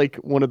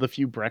of the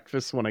few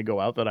breakfasts when I go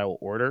out that I will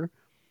order.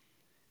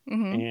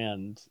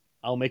 And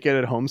I'll make it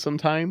at home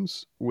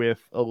sometimes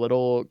with a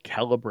little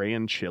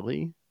Calabrian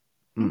chili.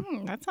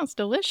 That sounds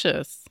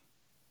delicious.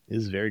 It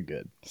is very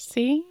good.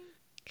 See?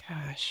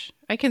 Gosh,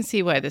 I can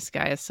see why this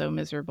guy is so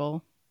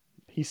miserable.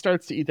 He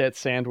starts to eat that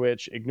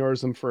sandwich,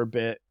 ignores them for a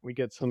bit. We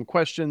get some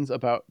questions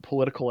about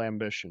political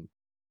ambition.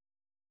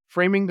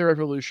 Framing the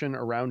revolution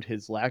around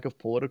his lack of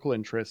political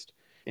interest,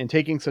 and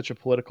taking such a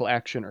political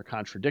action are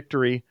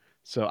contradictory.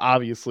 So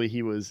obviously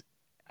he was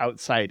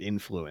outside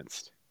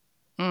influenced.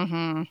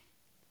 Mm-hmm.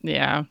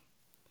 Yeah.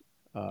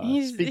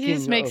 He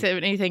just makes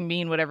anything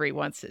mean whatever he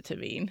wants it to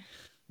mean.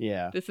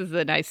 Yeah. This is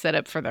a nice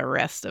setup for the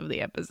rest of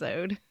the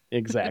episode.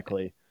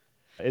 Exactly.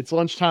 It's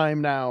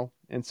lunchtime now,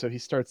 and so he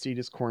starts to eat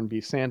his corned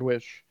beef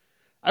sandwich.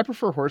 I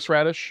prefer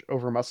horseradish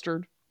over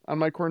mustard on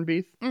my corned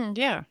beef.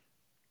 Yeah.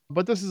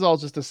 But this is all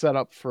just a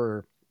setup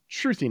for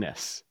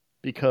truthiness,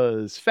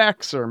 because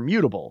facts are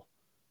mutable,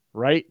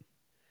 right?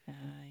 Yes.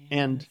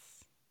 And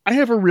I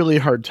have a really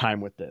hard time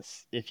with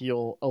this, if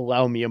you'll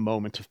allow me a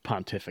moment of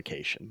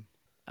pontification.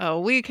 Oh,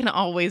 we can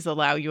always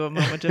allow you a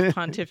moment of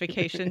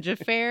pontification,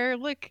 Xhafer.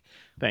 Look,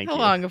 how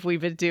long have we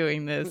been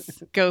doing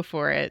this? Go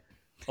for it.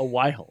 A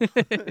while.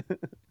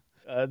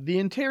 The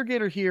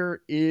interrogator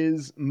here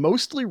is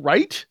mostly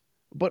right,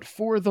 but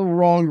for the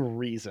wrong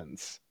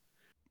reasons.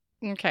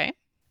 Okay.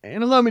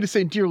 And allow me to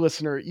say, dear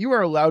listener, you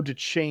are allowed to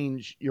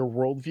change your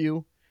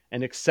worldview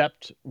and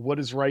accept what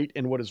is right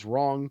and what is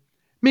wrong.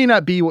 May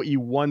not be what you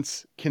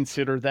once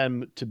considered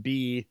them to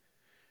be.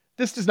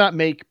 This does not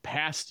make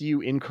past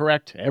you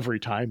incorrect every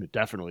time. It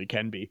definitely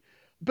can be.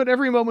 But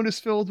every moment is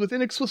filled with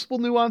inexplicable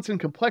nuance and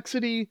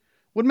complexity.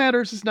 What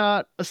matters is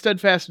not a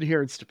steadfast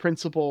adherence to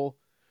principle,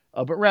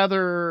 but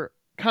rather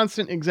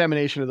constant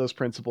examination of those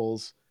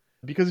principles.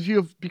 Because if you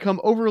have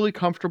become overly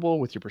comfortable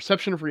with your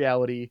perception of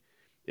reality,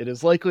 it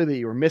is likely that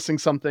you are missing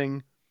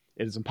something.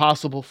 It is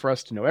impossible for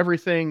us to know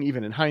everything,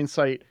 even in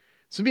hindsight.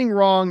 So being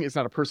wrong is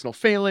not a personal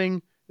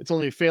failing. It's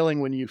only a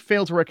failing when you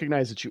fail to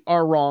recognize that you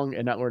are wrong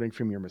and not learning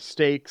from your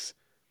mistakes.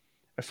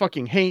 I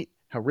fucking hate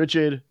how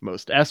rigid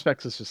most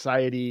aspects of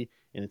society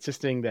in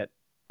insisting that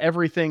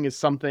everything is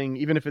something,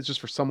 even if it's just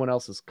for someone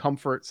else's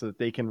comfort, so that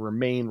they can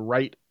remain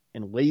right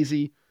and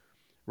lazy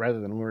rather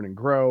than learn and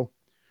grow.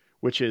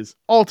 Which is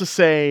all to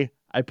say,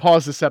 I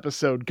paused this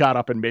episode, got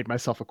up and made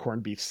myself a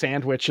corned beef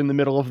sandwich in the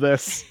middle of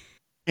this.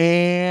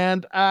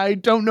 And I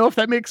don't know if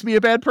that makes me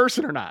a bad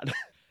person or not.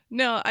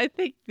 No, I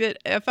think that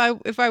if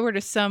I were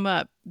to sum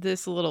up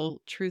this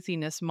little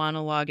truthiness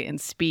monologue in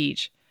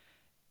speech,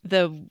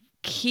 the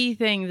key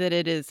thing that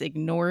it is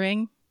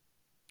ignoring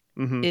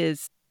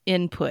is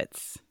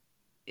inputs.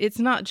 It's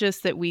not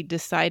just that we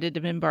decided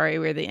Minbari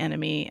were the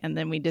enemy and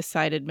then we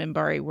decided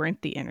Minbari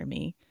weren't the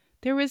enemy.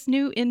 There was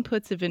new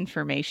inputs of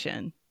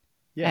information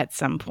at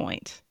some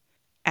point.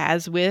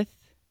 As with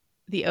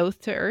the Oath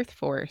to Earth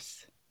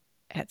Force,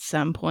 at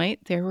some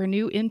point there were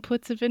new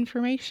inputs of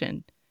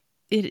information.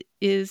 It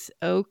is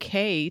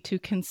okay to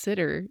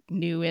consider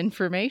new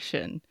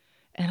information.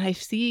 And I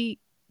see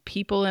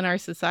people in our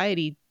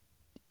society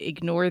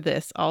ignore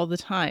this all the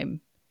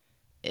time.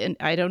 And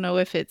I don't know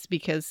if it's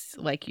because,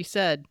 like you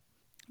said,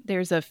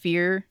 there's a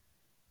fear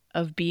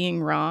of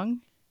being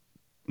wrong.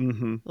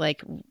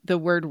 Like the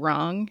word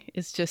wrong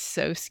is just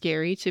so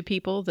scary to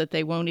people that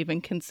they won't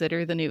even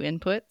consider the new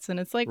inputs. And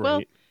it's like,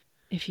 well,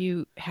 if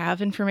you have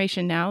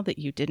information now that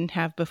you didn't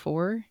have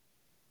before,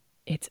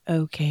 it's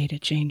okay to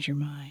change your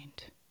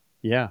mind.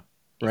 Yeah.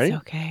 Right?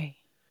 It's okay.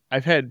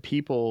 I've had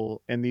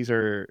people, and these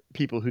are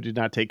people who did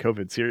not take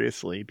COVID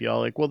seriously, be all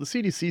like, well, the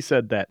CDC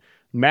said that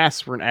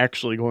masks weren't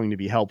actually going to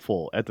be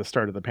helpful at the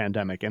start of the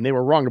pandemic, and they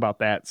were wrong about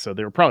that, so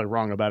they were probably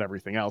wrong about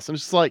everything else. And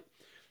it's just like,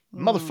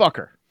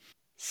 motherfucker,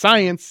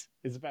 science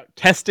is about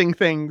testing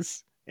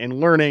things and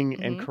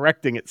learning and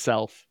correcting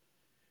itself.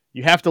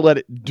 You have to let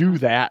it do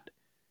that.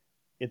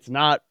 It's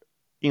not,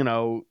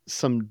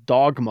 some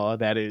dogma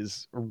that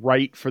is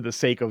right for the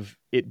sake of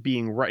it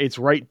being right. It's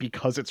right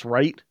because it's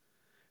right.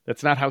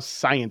 That's not how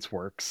science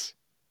works.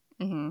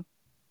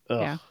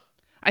 Yeah.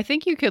 I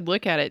think you could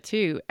look at it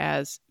too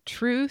as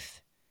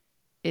truth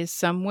is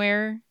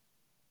somewhere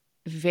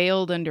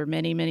veiled under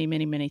many, many,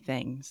 many, many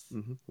things.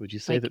 Would you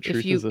say that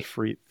truth is a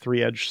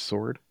three-edged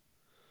sword?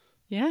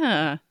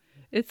 Yeah,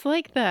 it's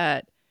like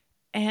that.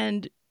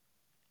 And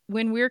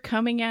when we're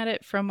coming at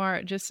it from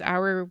our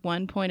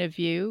one point of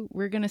view,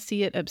 we're going to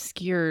see it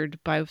obscured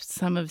by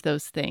some of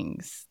those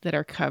things that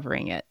are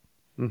covering it.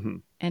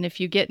 And if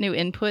you get new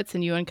inputs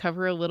and you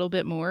uncover a little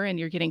bit more and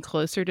you're getting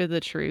closer to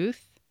the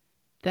truth,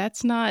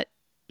 that's not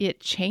it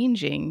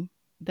changing.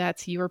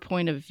 That's your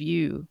point of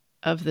view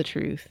of the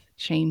truth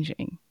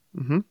changing.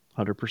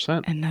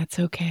 100%. And that's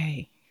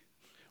okay.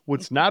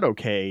 What's not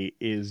okay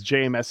is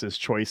JMS's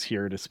choice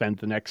here to spend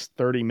the next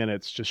 30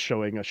 minutes just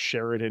showing us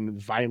Sheridan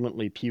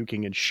violently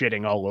puking and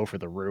shitting all over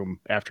the room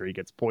after he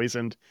gets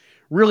poisoned.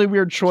 Really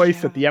weird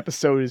choice that the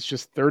episode is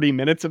just 30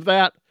 minutes of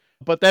that.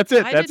 But that's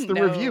it. That's the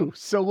review.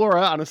 So,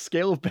 Laura, on a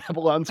scale of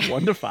Babylon's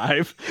 1 to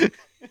 5.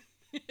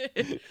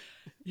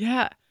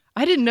 Yeah.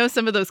 I didn't know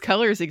some of those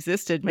colors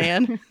existed,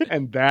 man.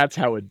 And that's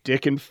how a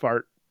dick and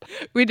fart.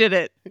 We did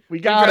it. We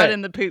brought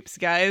in the poops,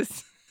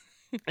 guys.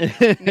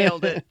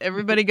 Nailed it.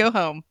 Everybody go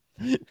home.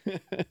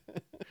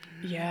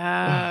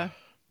 Yeah.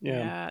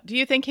 Do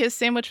you think his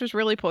sandwich was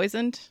really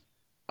poisoned?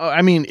 Oh,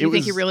 I mean, Do you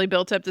think he really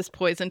built up this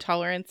poison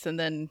tolerance and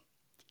then...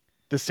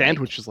 The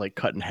sandwich is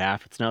cut in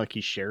half. It's not like he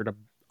shared a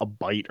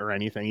bite or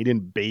anything. He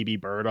didn't baby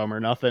bird him or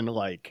nothing.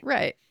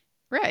 Right.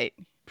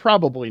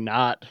 Probably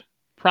not.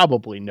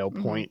 probably no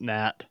point in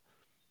that,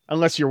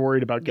 unless you're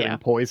worried about getting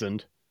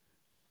poisoned.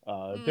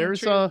 There's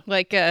true.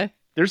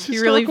 there's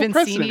you really historical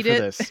precedent for it?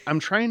 this. I'm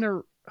trying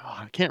to,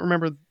 I can't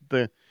remember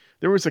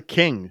there was a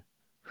king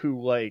who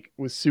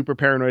was super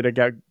paranoid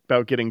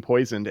about getting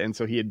poisoned, and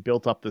so he had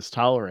built up this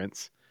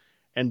tolerance,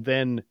 and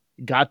then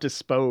got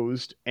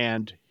disposed,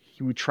 and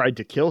he tried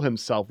to kill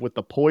himself with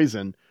the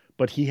poison,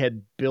 but he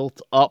had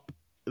built up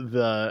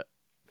the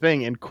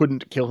thing and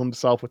couldn't kill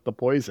himself with the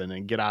poison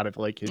and get out of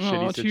his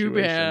shitty situation. Too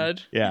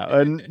bad.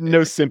 Yeah,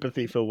 no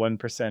sympathy for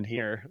 1%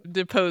 here.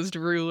 Deposed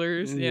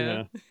rulers.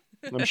 Yeah.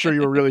 I'm sure you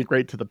were really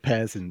great to the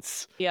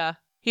peasants. Yeah,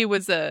 he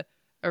was a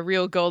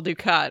real Gul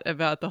Dukat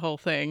about the whole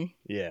thing.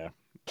 Yeah.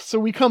 So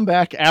we come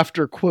back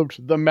after, quote,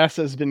 the mess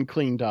has been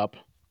cleaned up,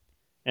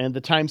 and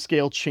the time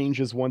scale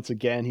changes once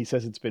again. He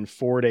says it's been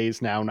 4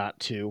 days now, not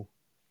 2.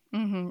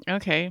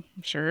 Okay,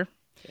 sure.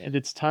 And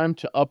it's time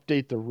to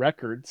update the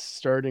records,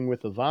 starting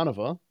with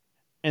Ivanova.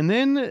 And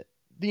then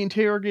the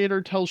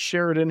interrogator tells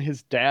Sheridan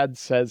his dad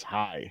says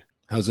hi.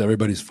 How's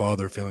everybody's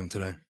father feeling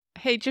today?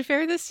 Hey,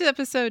 Xhafer, this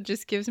episode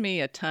just gives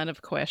me a ton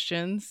of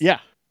questions. Yeah.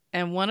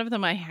 And one of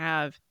them I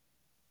have,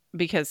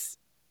 because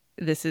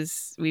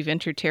we've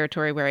entered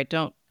territory where I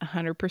don't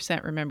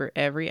 100% remember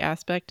every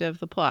aspect of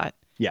the plot.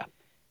 Yeah.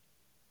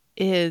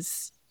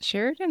 Is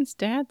Sheridan's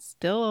dad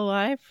still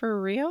alive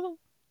for real?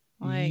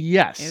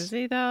 Yes. Is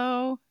he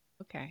though?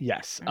 Okay.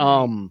 Yes.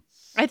 Right.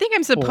 I think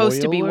I'm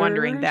supposed to be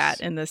wondering spoilers?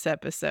 that in this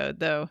episode,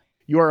 though.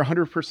 You are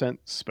 100%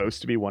 supposed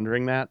to be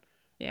wondering that.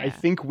 Yeah. I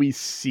think we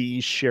see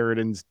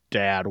Sheridan's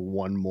dad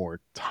one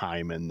more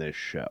time in this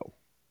show.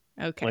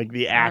 Okay.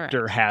 The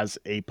actor has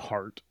a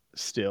part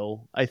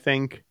still, I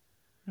think.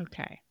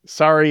 Okay.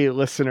 Sorry,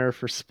 listener,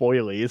 for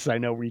spoilies. I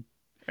know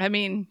I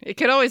mean, it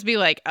could always be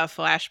a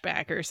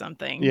flashback or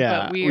something.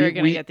 Yeah. But we are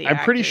going to get the I'm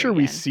pretty actor sure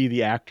again. we see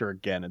the actor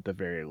again at the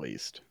very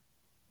least.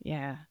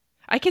 Yeah.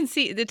 I can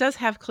see it does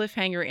have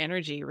cliffhanger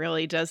energy,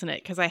 really, doesn't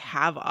it? Because I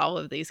have all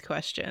of these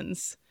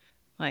questions.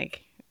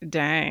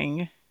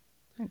 Dang.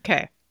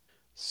 Okay.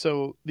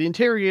 So the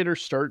interrogator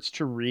starts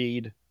to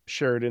read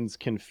Sheridan's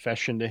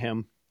confession to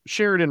him.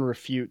 Sheridan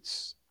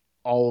refutes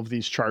all of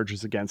these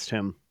charges against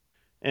him.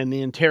 And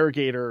the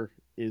interrogator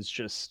is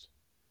just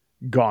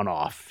gone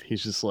off.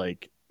 He's just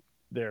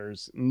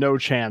there's no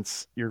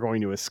chance you're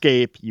going to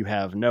escape. You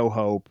have no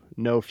hope,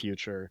 no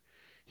future.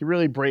 He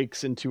really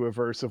breaks into a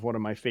verse of one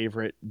of my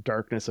favorite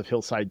Darkness of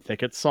Hillside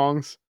Thickets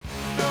songs. No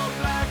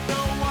black, no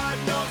white,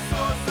 no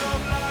source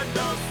of light,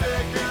 no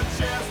second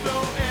chance,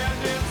 no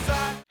end in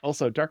sight.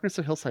 Also, Darkness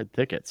of Hillside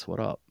Thickets, what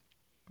up?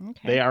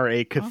 Okay. They are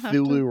a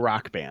Cthulhu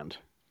rock band.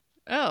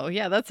 Oh,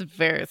 yeah, that's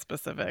very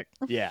specific.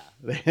 Yeah,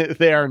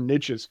 they are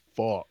niche as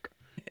fuck.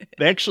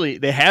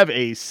 They have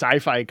a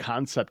sci-fi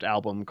concept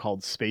album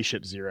called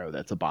Spaceship Zero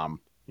that's a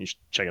bomb. You should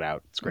check it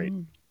out. It's great.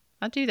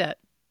 I'll do that.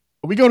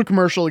 We go to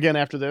commercial again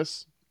after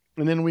this.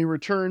 And then we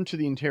return to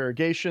the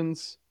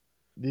interrogations.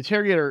 The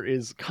interrogator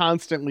is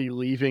constantly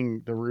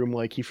leaving the room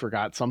like he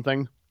forgot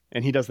something.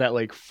 And he does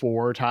that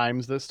 4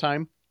 times this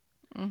time.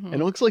 And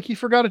it looks like he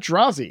forgot a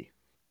Drazi.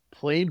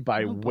 Played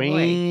by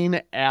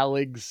Wayne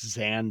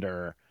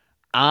Alexander.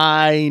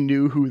 I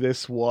knew who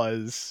this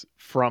was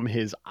from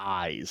his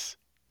eyes.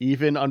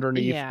 Even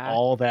underneath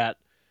all that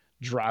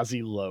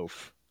Drazi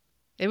loaf.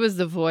 It was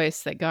the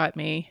voice that got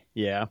me.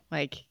 Yeah.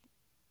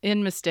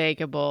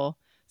 Unmistakable.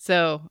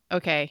 So,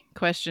 okay,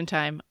 question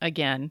time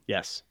again.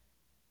 Yes.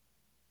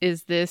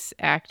 Is this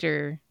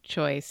actor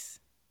choice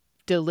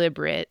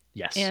deliberate?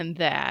 Yes. In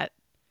that,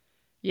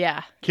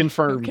 yeah.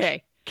 Confirmed.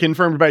 Okay.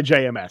 Confirmed by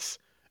JMS.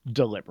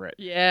 Deliberate.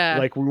 Yeah.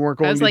 We weren't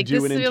going to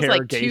do an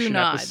interrogation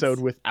nods. episode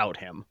without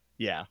him.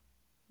 Yeah.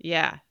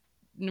 Yeah.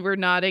 We're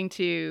nodding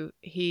to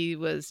he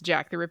was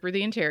Jack the Ripper,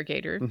 the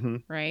interrogator,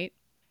 right?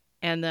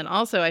 And then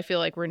also I feel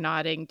like we're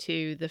nodding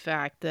to the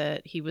fact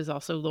that he was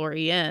also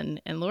Lorien.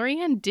 And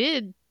Lorien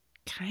did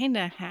kind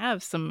of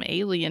have some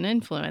alien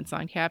influence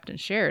on Captain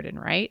Sheridan,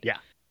 right? Yeah.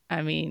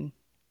 I mean,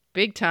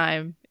 big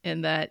time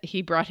in that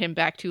he brought him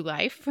back to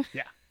life.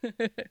 Yeah.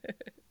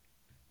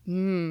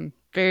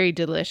 Very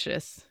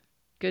delicious.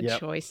 Good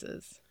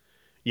choices.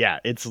 Yeah,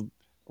 it's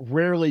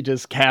rarely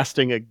does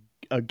casting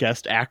a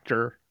guest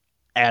actor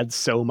add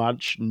so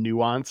much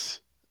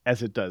nuance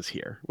as it does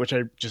here, which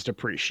I just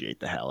appreciate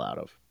the hell out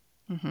of.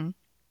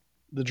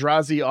 The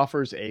Drazi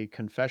offers a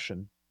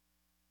confession.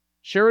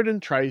 Sheridan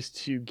tries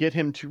to get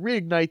him to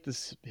reignite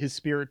his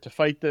spirit to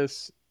fight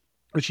this,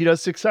 which he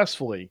does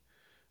successfully.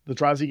 The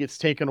Drazi gets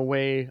taken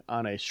away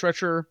on a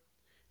stretcher,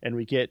 and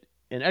we get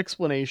an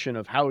explanation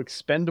of how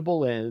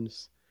expendable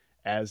is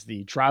as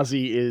the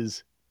Drazi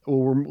is,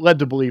 we're led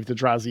to believe the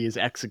Drazi is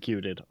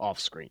executed off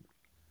screen.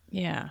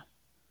 Yeah.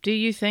 Do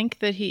you think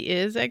that he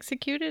is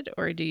executed,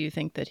 or do you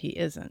think that he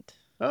isn't?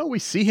 Oh, we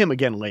see him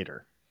again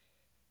later.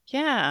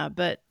 Yeah,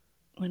 but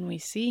when we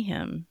see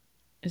him,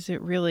 is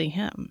it really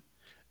him?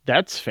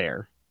 That's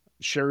fair.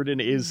 Sheridan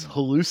is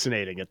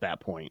hallucinating at that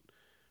point.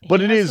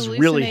 But it is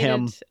really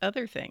him.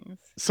 Other things.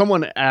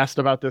 Someone asked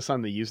about this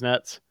on the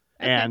Usenets,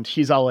 and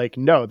he's all like,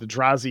 no, the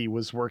Drazi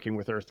was working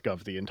with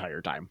EarthGov the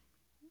entire time.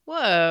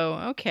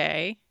 Whoa,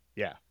 okay.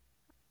 Yeah.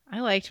 I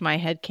liked my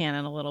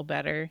headcanon a little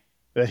better.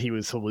 That he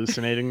was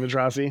hallucinating the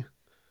Drazi?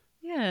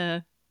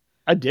 Yeah.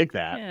 I dig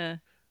that. Yeah.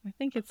 I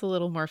think it's a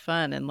little more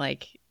fun and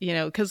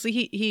because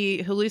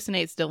he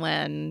hallucinates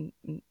Delenn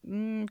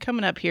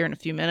coming up here in a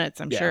few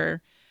minutes, I'm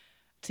sure,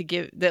 to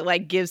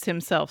gives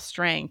himself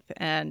strength.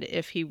 And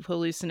if he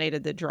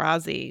hallucinated the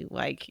Drazi,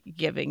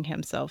 giving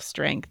himself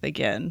strength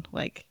again,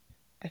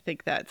 I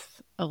think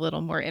that's a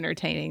little more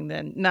entertaining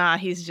than,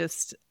 he's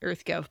just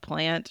EarthGov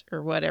plant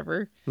or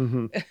whatever.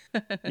 Mm-hmm.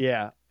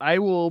 Yeah.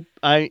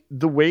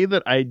 The way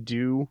that I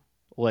do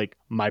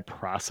my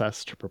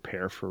process to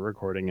prepare for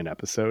recording an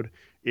episode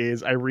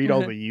is I read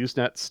all the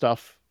Usenet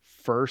stuff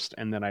first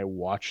and then I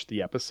watch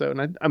the episode.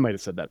 And I might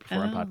have said that before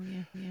on pod.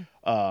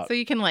 Yeah. So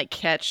you can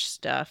catch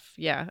stuff.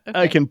 Yeah. Okay.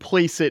 I can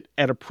place it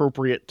at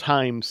appropriate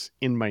times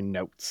in my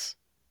notes,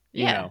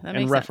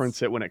 and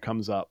reference it when it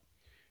comes up.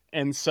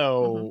 And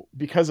so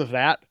because of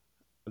that,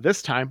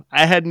 this time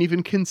I hadn't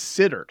even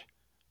considered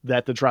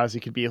that the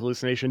Drazi could be a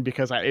hallucination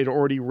because I had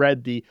already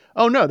read that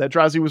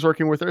Drazi was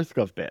working with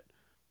EarthGov bit.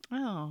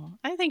 Oh,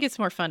 I think it's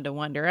more fun to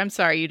wonder. I'm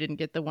sorry you didn't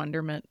get the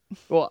wonderment.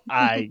 Well,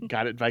 I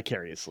got it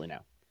vicariously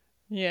now.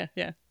 Yeah.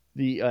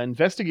 The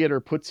investigator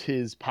puts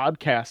his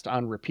podcast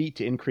on repeat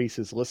to increase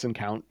his listen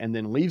count and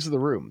then leaves the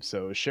room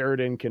so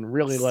Sheridan can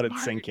really let it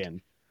sink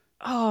in.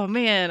 Oh,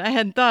 man, I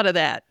hadn't thought of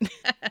that.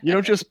 You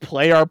don't just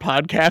play our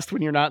podcast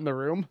when you're not in the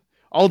room?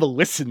 All the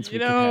listens we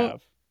could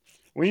have.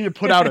 We need to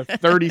put out a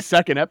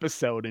 30-second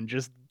episode and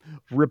just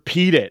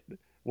repeat it.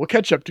 We'll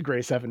catch up to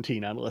Gray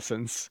 17 on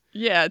listens.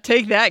 Yeah,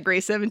 take that, Gray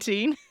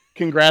 17.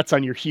 Congrats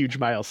on your huge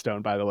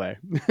milestone, by the way.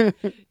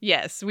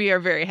 Yes, we are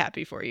very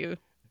happy for you.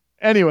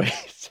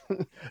 Anyways,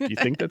 do you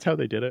think that's how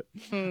they did it?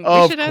 We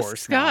should ask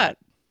Scott.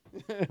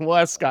 We'll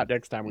ask Scott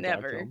next time we talk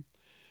to him.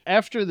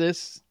 After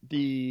this,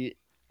 the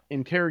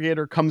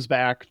interrogator comes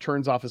back,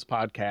 turns off his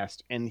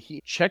podcast, and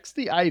he checks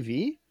the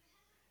IV,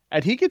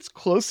 and he gets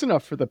close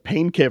enough for the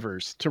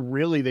painkillers to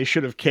really, they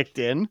should have kicked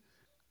in.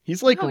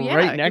 He's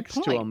right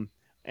next to him.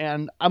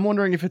 And I'm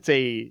wondering if it's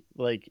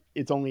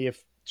it's only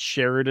if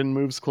Sheridan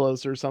moves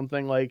close or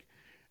something.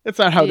 It's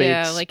not how they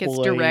explained it's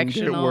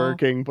directional. it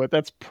working, but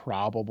that's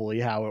probably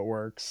how it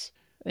works.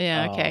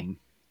 Yeah, okay.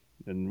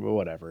 And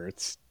whatever,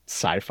 it's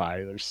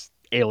sci-fi. There's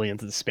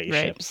aliens and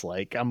spaceships.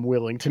 Right. I'm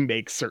willing to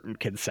make certain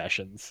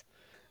concessions.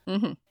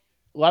 Mm-hmm.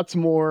 Lots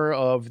more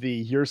of the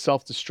you're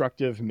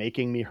self-destructive,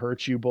 making me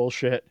hurt you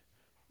bullshit.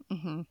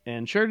 Mm-hmm.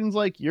 And Sheridan's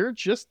like, you're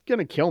just going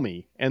to kill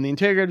me. And the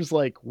interrogator's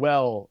like,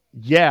 well,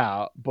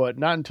 yeah, but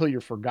not until you're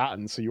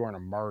forgotten, so you aren't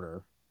a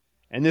martyr.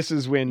 And this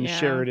is when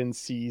Sheridan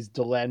sees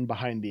Delenn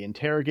behind the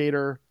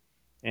interrogator,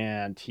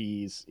 and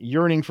he's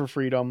yearning for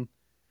freedom.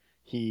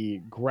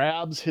 He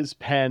grabs his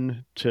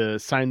pen to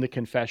sign the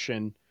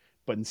confession,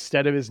 but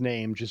instead of his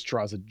name, just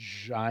draws a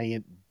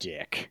giant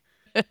dick.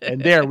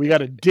 And there, we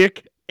got a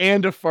dick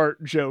and a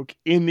fart joke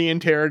in the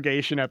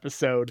interrogation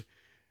episode.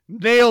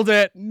 Nailed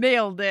it.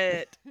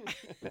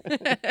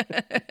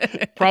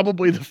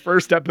 Probably the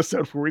first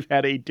episode where we've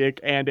had a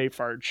dick and a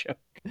fart joke.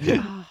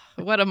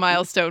 What a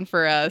milestone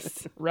for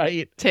us.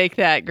 Right. Take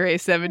that, Gray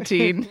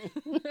 17.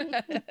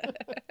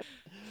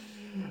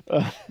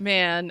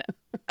 Man,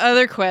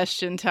 other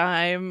question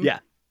time. Yeah.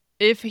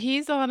 If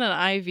he's on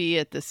an IV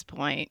at this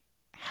point,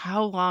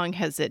 how long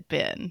has it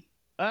been?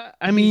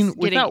 He's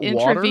without getting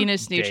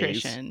intravenous water,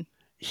 nutrition. Days.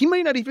 He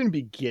might not even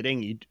be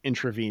getting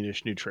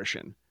intravenous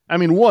nutrition.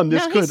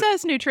 He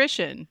says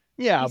nutrition.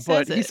 Yeah,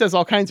 he says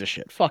all kinds of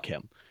shit. Fuck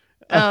him.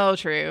 Oh,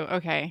 true.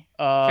 Okay.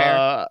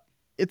 Fair.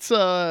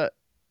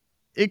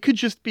 It could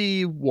just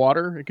be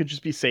water. It could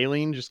just be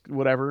saline, just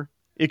whatever.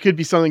 It could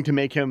be something to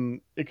make him,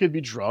 it could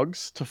be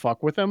drugs to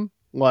fuck with him.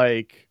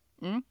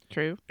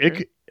 True.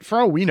 For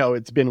all we know,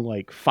 it's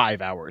been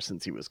 5 hours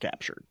since he was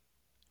captured.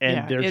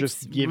 And they're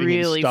just giving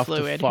him stuff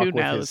fluid. to fuck Who with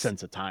knows? his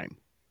sense of time.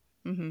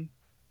 Mm-hmm.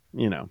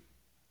 And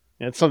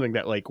it's something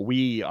that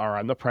we are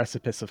on the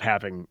precipice of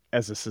having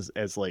as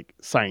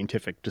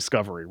scientific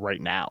discovery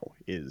right now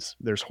is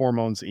there's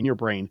hormones in your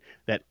brain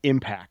that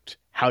impact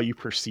how you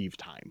perceive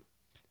time.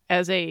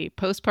 As a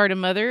postpartum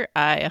mother,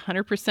 I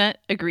 100%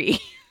 agree.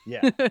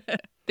 Yeah.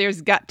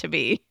 There's got to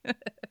be.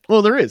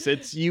 Well, there is.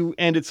 It's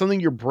something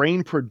your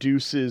brain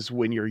produces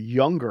when you're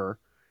younger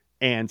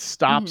and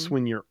stops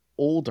when you're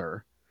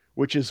older,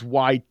 which is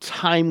why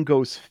time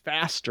goes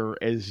faster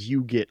as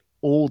you get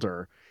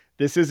older.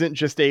 This isn't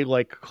just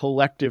a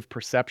collective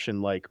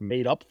perception,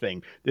 made up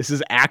thing. This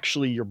is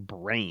actually your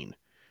brain.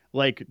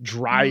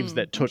 Drives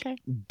that took,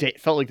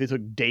 felt like they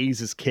took days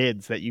as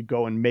kids that you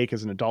go and make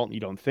as an adult and you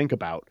don't think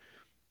about.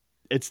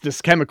 It's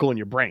this chemical in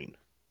your brain.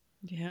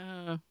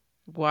 Yeah.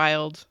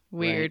 Wild.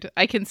 Weird. Right.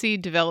 I can see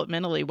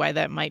developmentally why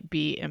that might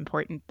be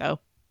important, though.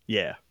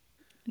 Yeah.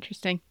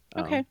 Interesting.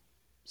 Okay.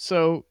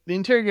 So the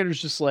interrogator's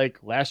just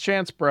last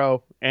chance,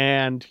 bro.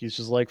 And he's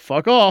just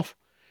fuck off.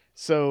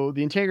 So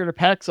the interrogator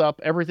packs up.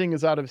 Everything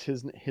is out of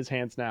his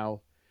hands now.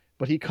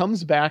 But he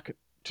comes back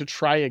to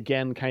try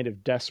again kind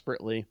of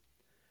desperately.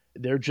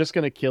 They're just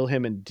going to kill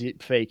him and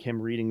fake him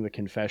reading the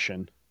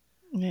confession.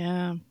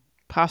 Yeah.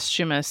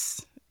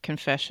 Posthumous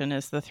confession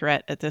is the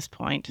threat at this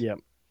point. Yep.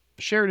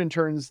 Sheridan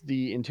turns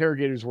the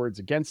interrogator's words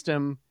against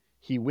him.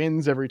 He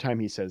wins every time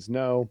he says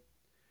no.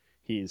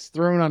 He's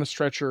thrown on a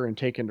stretcher and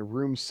taken to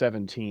room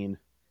 17.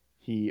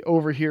 He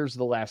overhears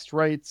the last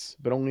rites,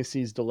 but only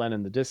sees Delenn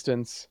in the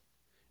distance.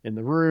 In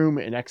the room,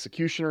 an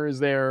executioner is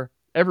there.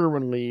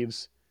 Everyone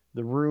leaves.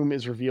 The room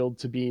is revealed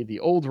to be the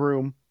old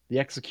room. The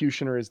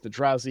executioner is the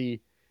Drazi,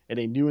 and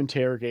a new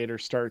interrogator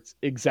starts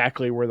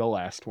exactly where the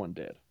last one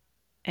did.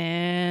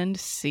 And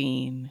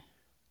scene.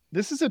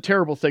 This is a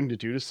terrible thing to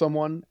do to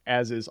someone,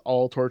 as is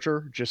all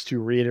torture, just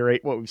to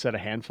reiterate what we've said a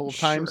handful of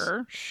times.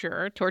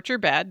 Sure. Torture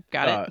bad.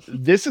 Got it.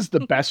 This is the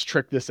best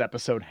trick this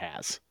episode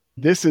has.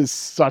 This is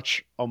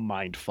such a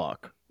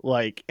mindfuck.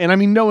 And I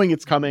mean, knowing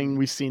it's coming,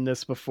 we've seen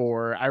this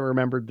before. I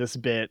remembered this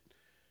bit.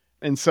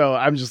 And so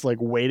I'm just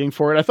waiting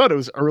for it. I thought it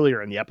was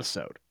earlier in the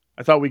episode.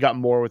 I thought we got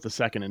more with the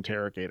second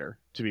interrogator,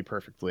 to be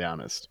perfectly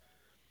honest.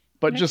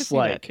 But just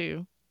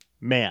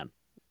man,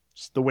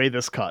 just the way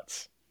this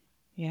cuts.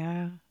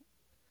 Yeah.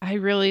 I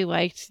really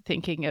liked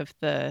thinking of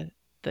the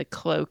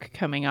cloak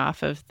coming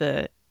off of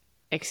the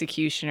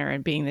executioner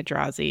and being the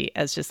Drazi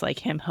as just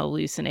him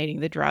hallucinating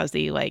the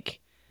Drazi,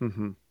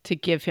 to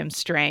give him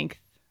strength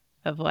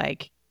of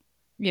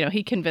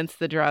he convinced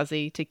the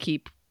Drazi to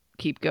keep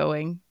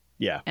going.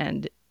 Yeah.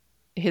 And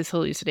his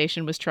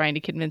hallucination was trying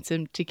to convince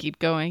him to keep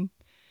going.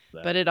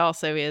 But it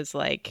also is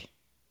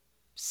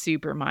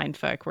super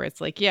mindfuck where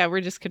it's yeah,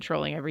 we're just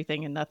controlling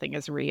everything and nothing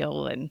is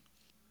real and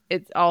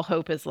it's all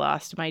hope is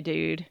lost, my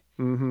dude.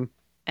 Mm-hmm.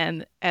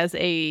 And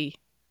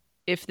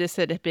if this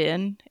had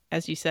been,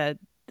 as you said,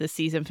 the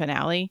season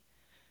finale,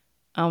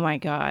 oh my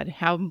God,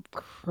 how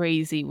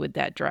crazy would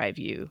that drive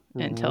you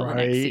until the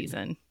next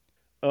season?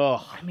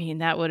 Oh, I mean,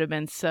 that would have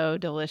been so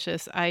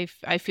delicious. I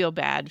feel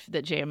bad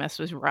that JMS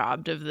was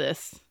robbed of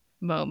this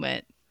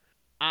moment.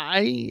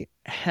 I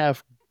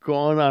have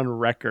gone on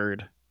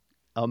record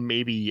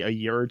maybe a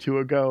year or two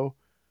ago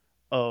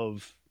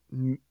of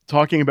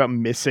talking about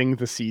missing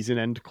the season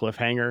end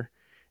cliffhanger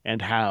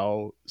and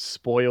how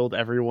spoiled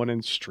everyone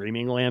in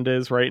streaming land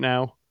is right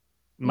now,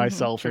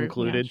 myself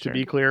included, to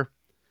be clear.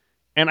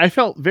 And I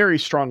felt very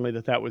strongly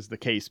that was the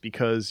case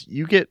because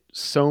you get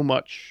so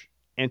much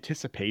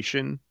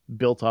anticipation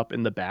built up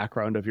in the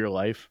background of your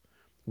life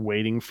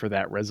waiting for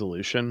that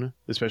resolution,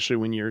 especially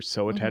when you're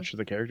so attached to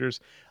the characters.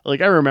 I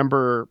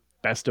remember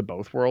Best of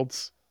Both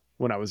Worlds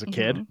when I was a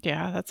kid.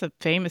 Yeah, that's a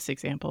famous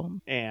example.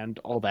 And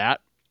all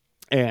that.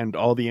 And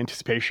all the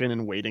anticipation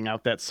and waiting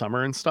out that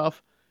summer and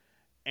stuff.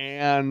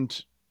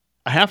 And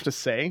I have to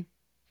say,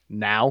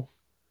 now,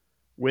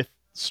 with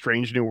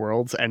Strange New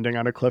Worlds ending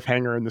on a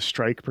cliffhanger and the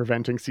strike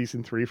preventing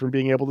season 3 from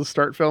being able to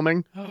start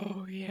filming.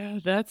 Oh, yeah,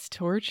 that's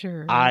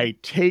torture. I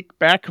take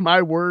back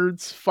my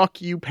words. Fuck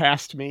you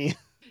past me.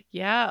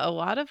 Yeah, a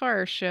lot of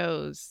our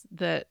shows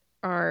that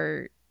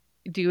are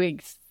doing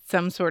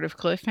some sort of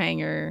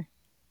cliffhanger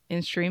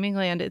in streaming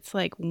land, it's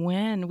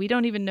when? We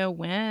don't even know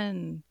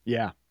when.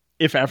 Yeah,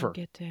 if ever.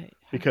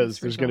 Because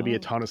there's going to be a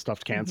ton of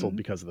stuff canceled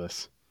because of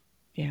this.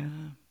 Yeah,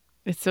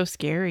 it's so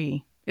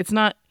scary. It's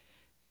not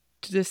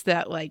just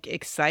that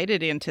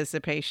excited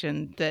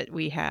anticipation that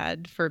we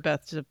had for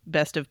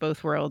best of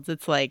both worlds.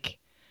 It's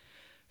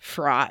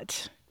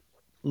fraught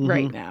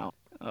right now.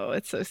 Oh,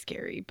 it's so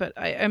scary. But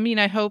I mean,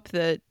 I hope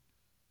that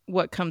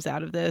what comes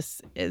out of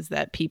this is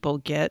that people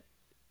get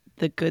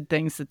the good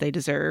things that they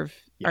deserve.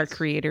 Yes. Our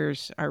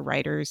creators, our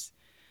writers.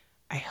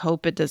 I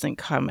hope it doesn't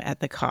come at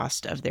the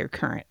cost of their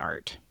current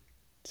art.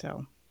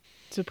 So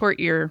support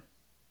your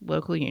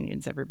local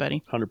unions,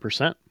 everybody.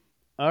 100%.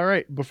 All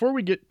right. Before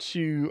we get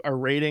to our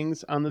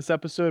ratings on this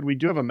episode, we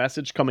do have a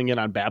message coming in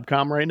on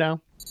Babcom right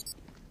now.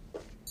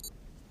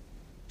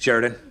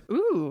 Sheridan.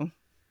 Ooh.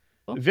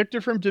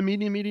 Victor from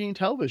Dominion Media and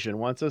Television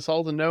wants us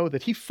all to know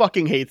that he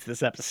fucking hates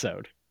this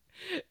episode.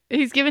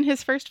 He's given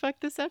his first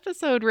fuck this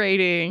episode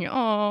rating.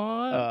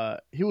 Aww.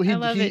 I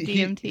love it,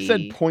 DMT. He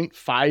said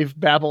 0.5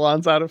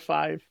 Babylons out of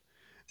 5.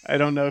 I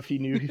don't know if he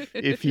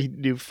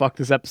knew fuck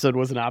this episode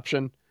was an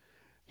option.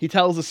 He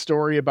tells a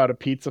story about a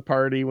pizza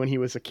party when he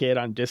was a kid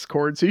on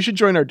Discord. So you should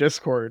join our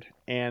Discord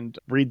and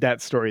read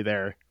that story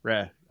there.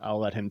 I'll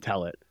let him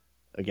tell it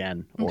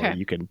again, or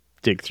you can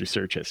dig through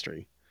search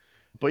history.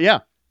 But yeah,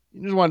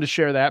 just wanted to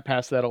share that,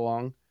 pass that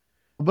along.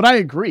 But I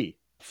agree.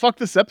 Fuck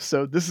this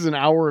episode. This is an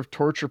hour of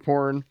torture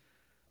porn.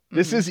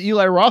 This is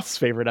Eli Roth's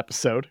favorite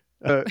episode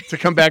to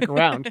come back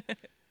around.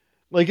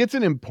 It's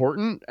an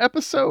important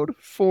episode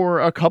for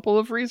a couple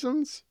of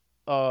reasons.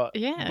 But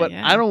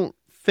I don't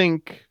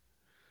think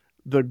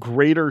the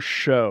greater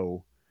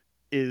show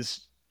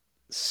is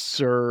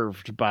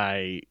served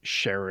by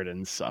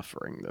Sheridan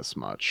suffering this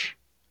much.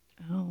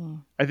 Oh.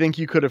 I think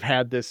you could have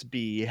had this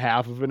be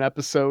half of an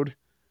episode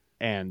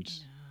and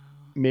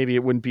maybe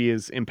it wouldn't be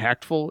as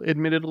impactful,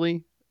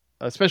 admittedly,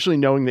 especially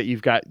knowing that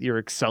you've got your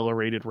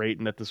accelerated rate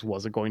and that this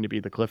wasn't going to be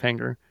the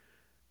cliffhanger.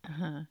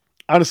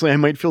 Honestly, I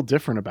might feel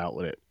different about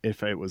it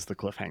if it was the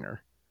cliffhanger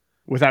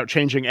without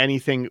changing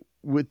anything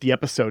with the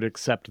episode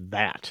except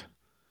that.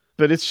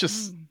 But it's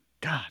just,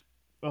 God,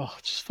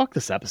 just fuck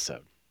this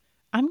episode.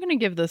 I'm going to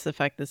give this a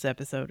fuck this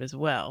episode as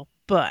well,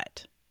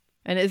 but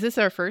And is this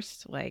our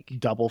first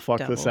double fuck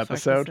this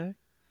episode?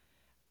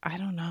 I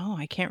don't know.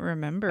 I can't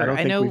remember. I don't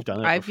think know we've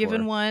done it I've before.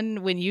 given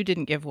one when you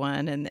didn't give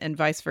one, and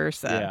vice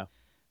versa. Yeah.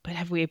 But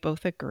have we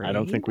both agreed? I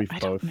don't think we've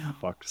both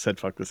said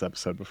fuck this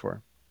episode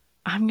before.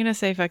 I'm going to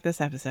say fuck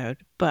this episode,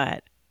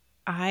 but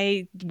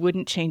I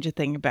wouldn't change a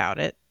thing about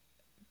it,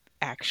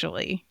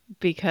 actually,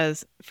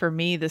 because for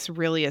me, this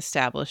really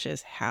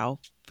establishes how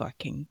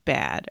fucking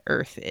bad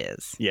Earth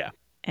is. Yeah.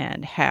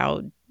 And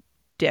how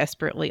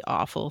desperately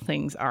awful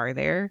things are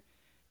there,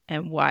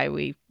 and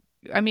why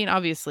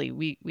obviously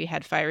we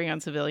had firing on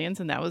civilians,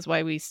 and that was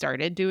why we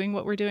started doing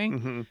what we're doing.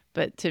 Mm-hmm.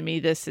 But to me,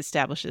 this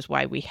establishes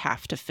why we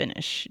have to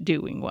finish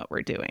doing what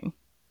we're doing,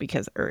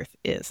 because Earth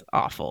is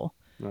awful.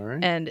 All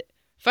right. And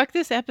fuck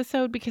this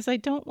episode, because I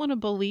don't want to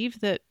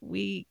believe that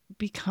we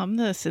become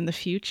this in the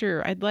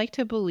future. I'd like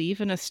to believe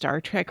in a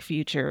Star Trek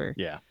future.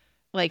 Yeah.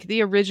 Like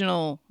the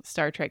original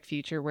Star Trek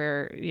future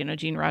where,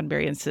 Gene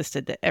Roddenberry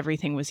insisted that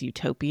everything was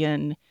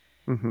utopian,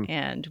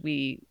 and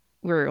we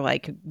were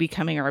like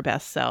becoming our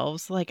best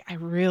selves. Like, I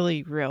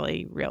really,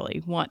 really,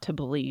 really want to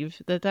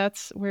believe that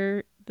that's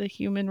where the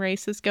human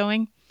race is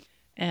going.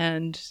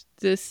 And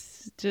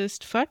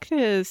fuck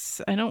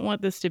this. I don't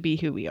want this to be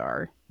who we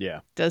are. Yeah.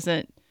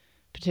 Doesn't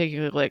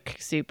particularly look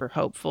super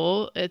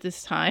hopeful at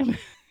this time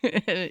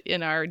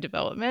in our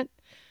development.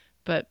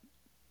 But,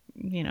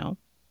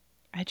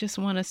 I just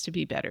want us to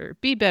be better.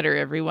 Be better,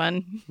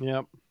 everyone.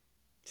 Yep.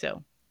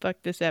 So, fuck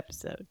this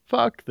episode.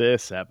 Fuck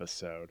this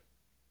episode.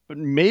 But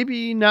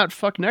maybe not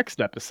fuck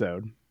next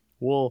episode.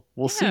 We'll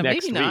see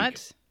next week. Maybe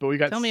not. But we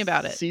got Tell me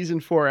about it. Season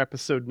 4,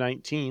 Episode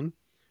 19,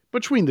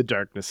 Between the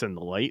Darkness and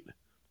the Light.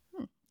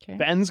 Okay.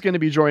 Ben's going to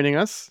be joining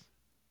us.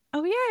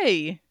 Oh,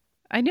 yay.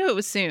 I knew it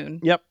was soon.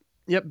 Yep.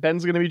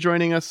 Ben's going to be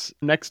joining us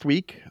next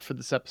week for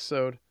this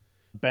episode.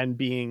 Ben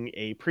being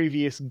a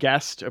previous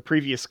guest, a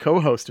previous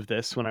co-host of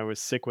this when I was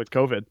sick with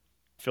COVID,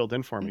 filled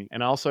in for me.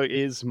 And also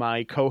is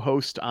my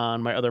co-host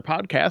on my other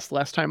podcast,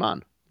 Last Time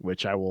On,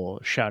 which I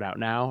will shout out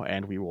now,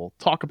 and we will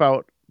talk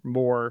about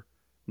more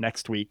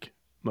next week,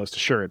 most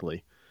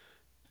assuredly.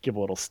 Give a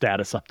little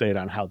status update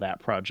on how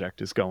that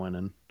project is going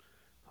and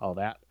all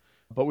that.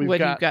 But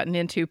you've gotten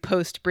into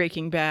post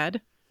Breaking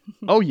Bad.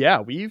 Oh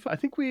yeah, I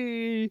think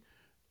we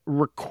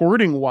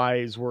recording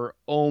wise we're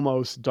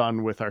almost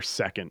done with our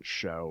second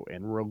show,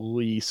 and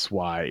release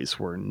wise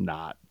we're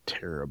not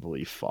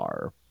terribly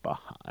far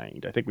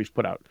behind. I think we've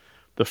put out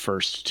the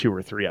first 2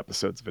 or 3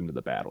 episodes of Into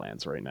the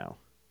Badlands right now.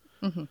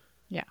 Mm-hmm.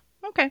 Yeah.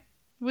 Okay.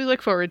 We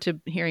look forward to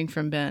hearing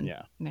from Ben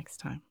next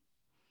time.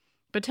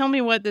 But tell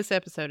me what this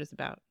episode is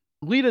about.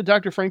 Lita,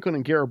 Dr. Franklin,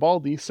 and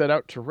Garibaldi set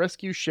out to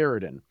rescue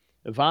Sheridan.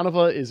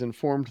 Ivanova is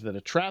informed that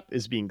a trap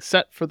is being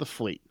set for the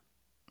fleet.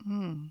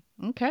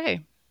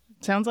 Okay.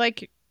 Sounds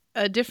like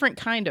a different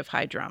kind of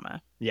high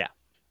drama. Yeah.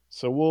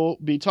 So we'll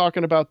be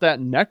talking about that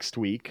next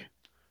week.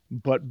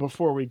 But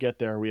before we get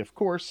there, we, of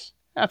course,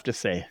 have to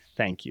say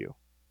thank you.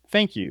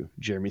 Thank you,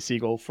 Jeremy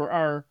Siegel, for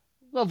our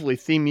lovely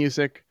theme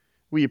music.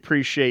 We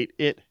appreciate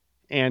it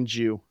and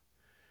you.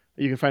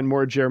 You can find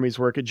more of Jeremy's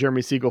work at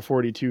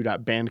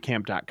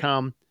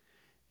jeremysiegel42.bandcamp.com.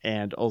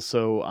 And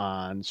also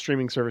on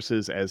streaming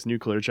services as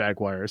Nuclear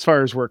Jaguar. As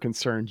far as we're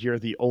concerned, you're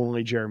the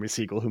only Jeremy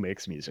Siegel who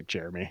makes music,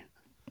 Jeremy.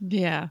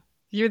 Yeah.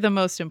 You're the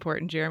most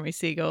important Jeremy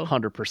Siegel.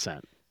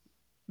 100%.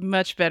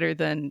 Much better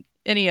than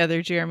any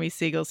other Jeremy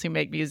Siegels who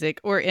make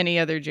music, or any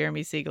other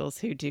Jeremy Siegels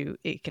who do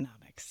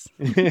economics.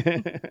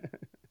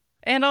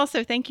 And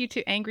also thank you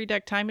to Angry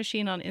Duck Time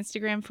Machine on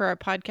Instagram for our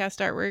podcast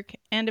artwork.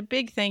 And a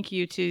big thank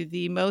you to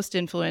the most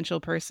influential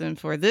person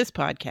for this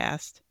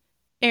podcast,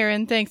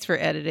 Aaron. Thanks for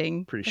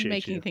editing. Appreciate and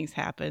making you. things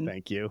happen.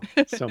 Thank you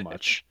so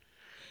much.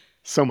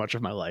 So much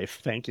of my life.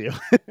 Thank you.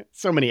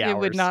 So many hours. It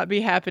would not be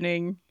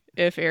happening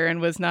if Aaron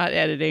was not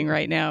editing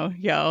right now,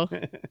 y'all.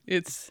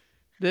 It's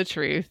the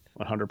truth.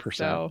 100%.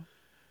 So.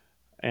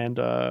 And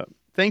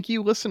thank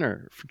you,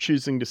 listener, for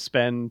choosing to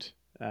spend,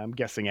 I'm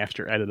guessing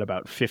after edit,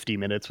 about 50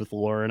 minutes with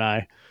Laura and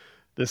I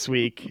this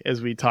week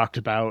as we talked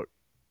about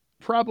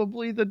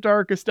probably the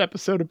darkest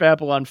episode of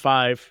Babylon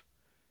 5.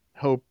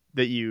 Hope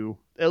that you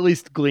at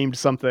least gleamed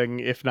something,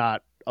 if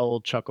not a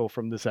little chuckle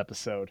from this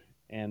episode.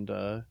 And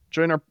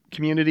join our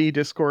community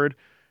Discord.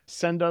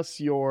 Send us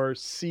your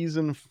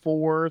season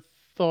 4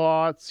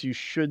 thoughts. You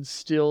should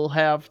still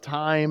have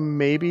time.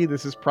 Maybe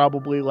this is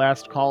probably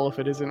last call if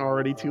it isn't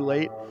already too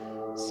late.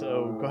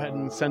 So go ahead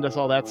and send us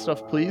all that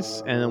stuff,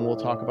 please. And then we'll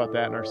talk about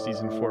that in our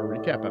season 4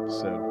 recap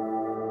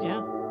episode.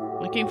 Yeah.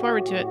 Looking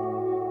forward to it.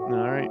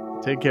 All right.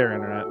 Take care,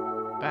 Internet.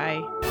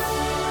 Bye.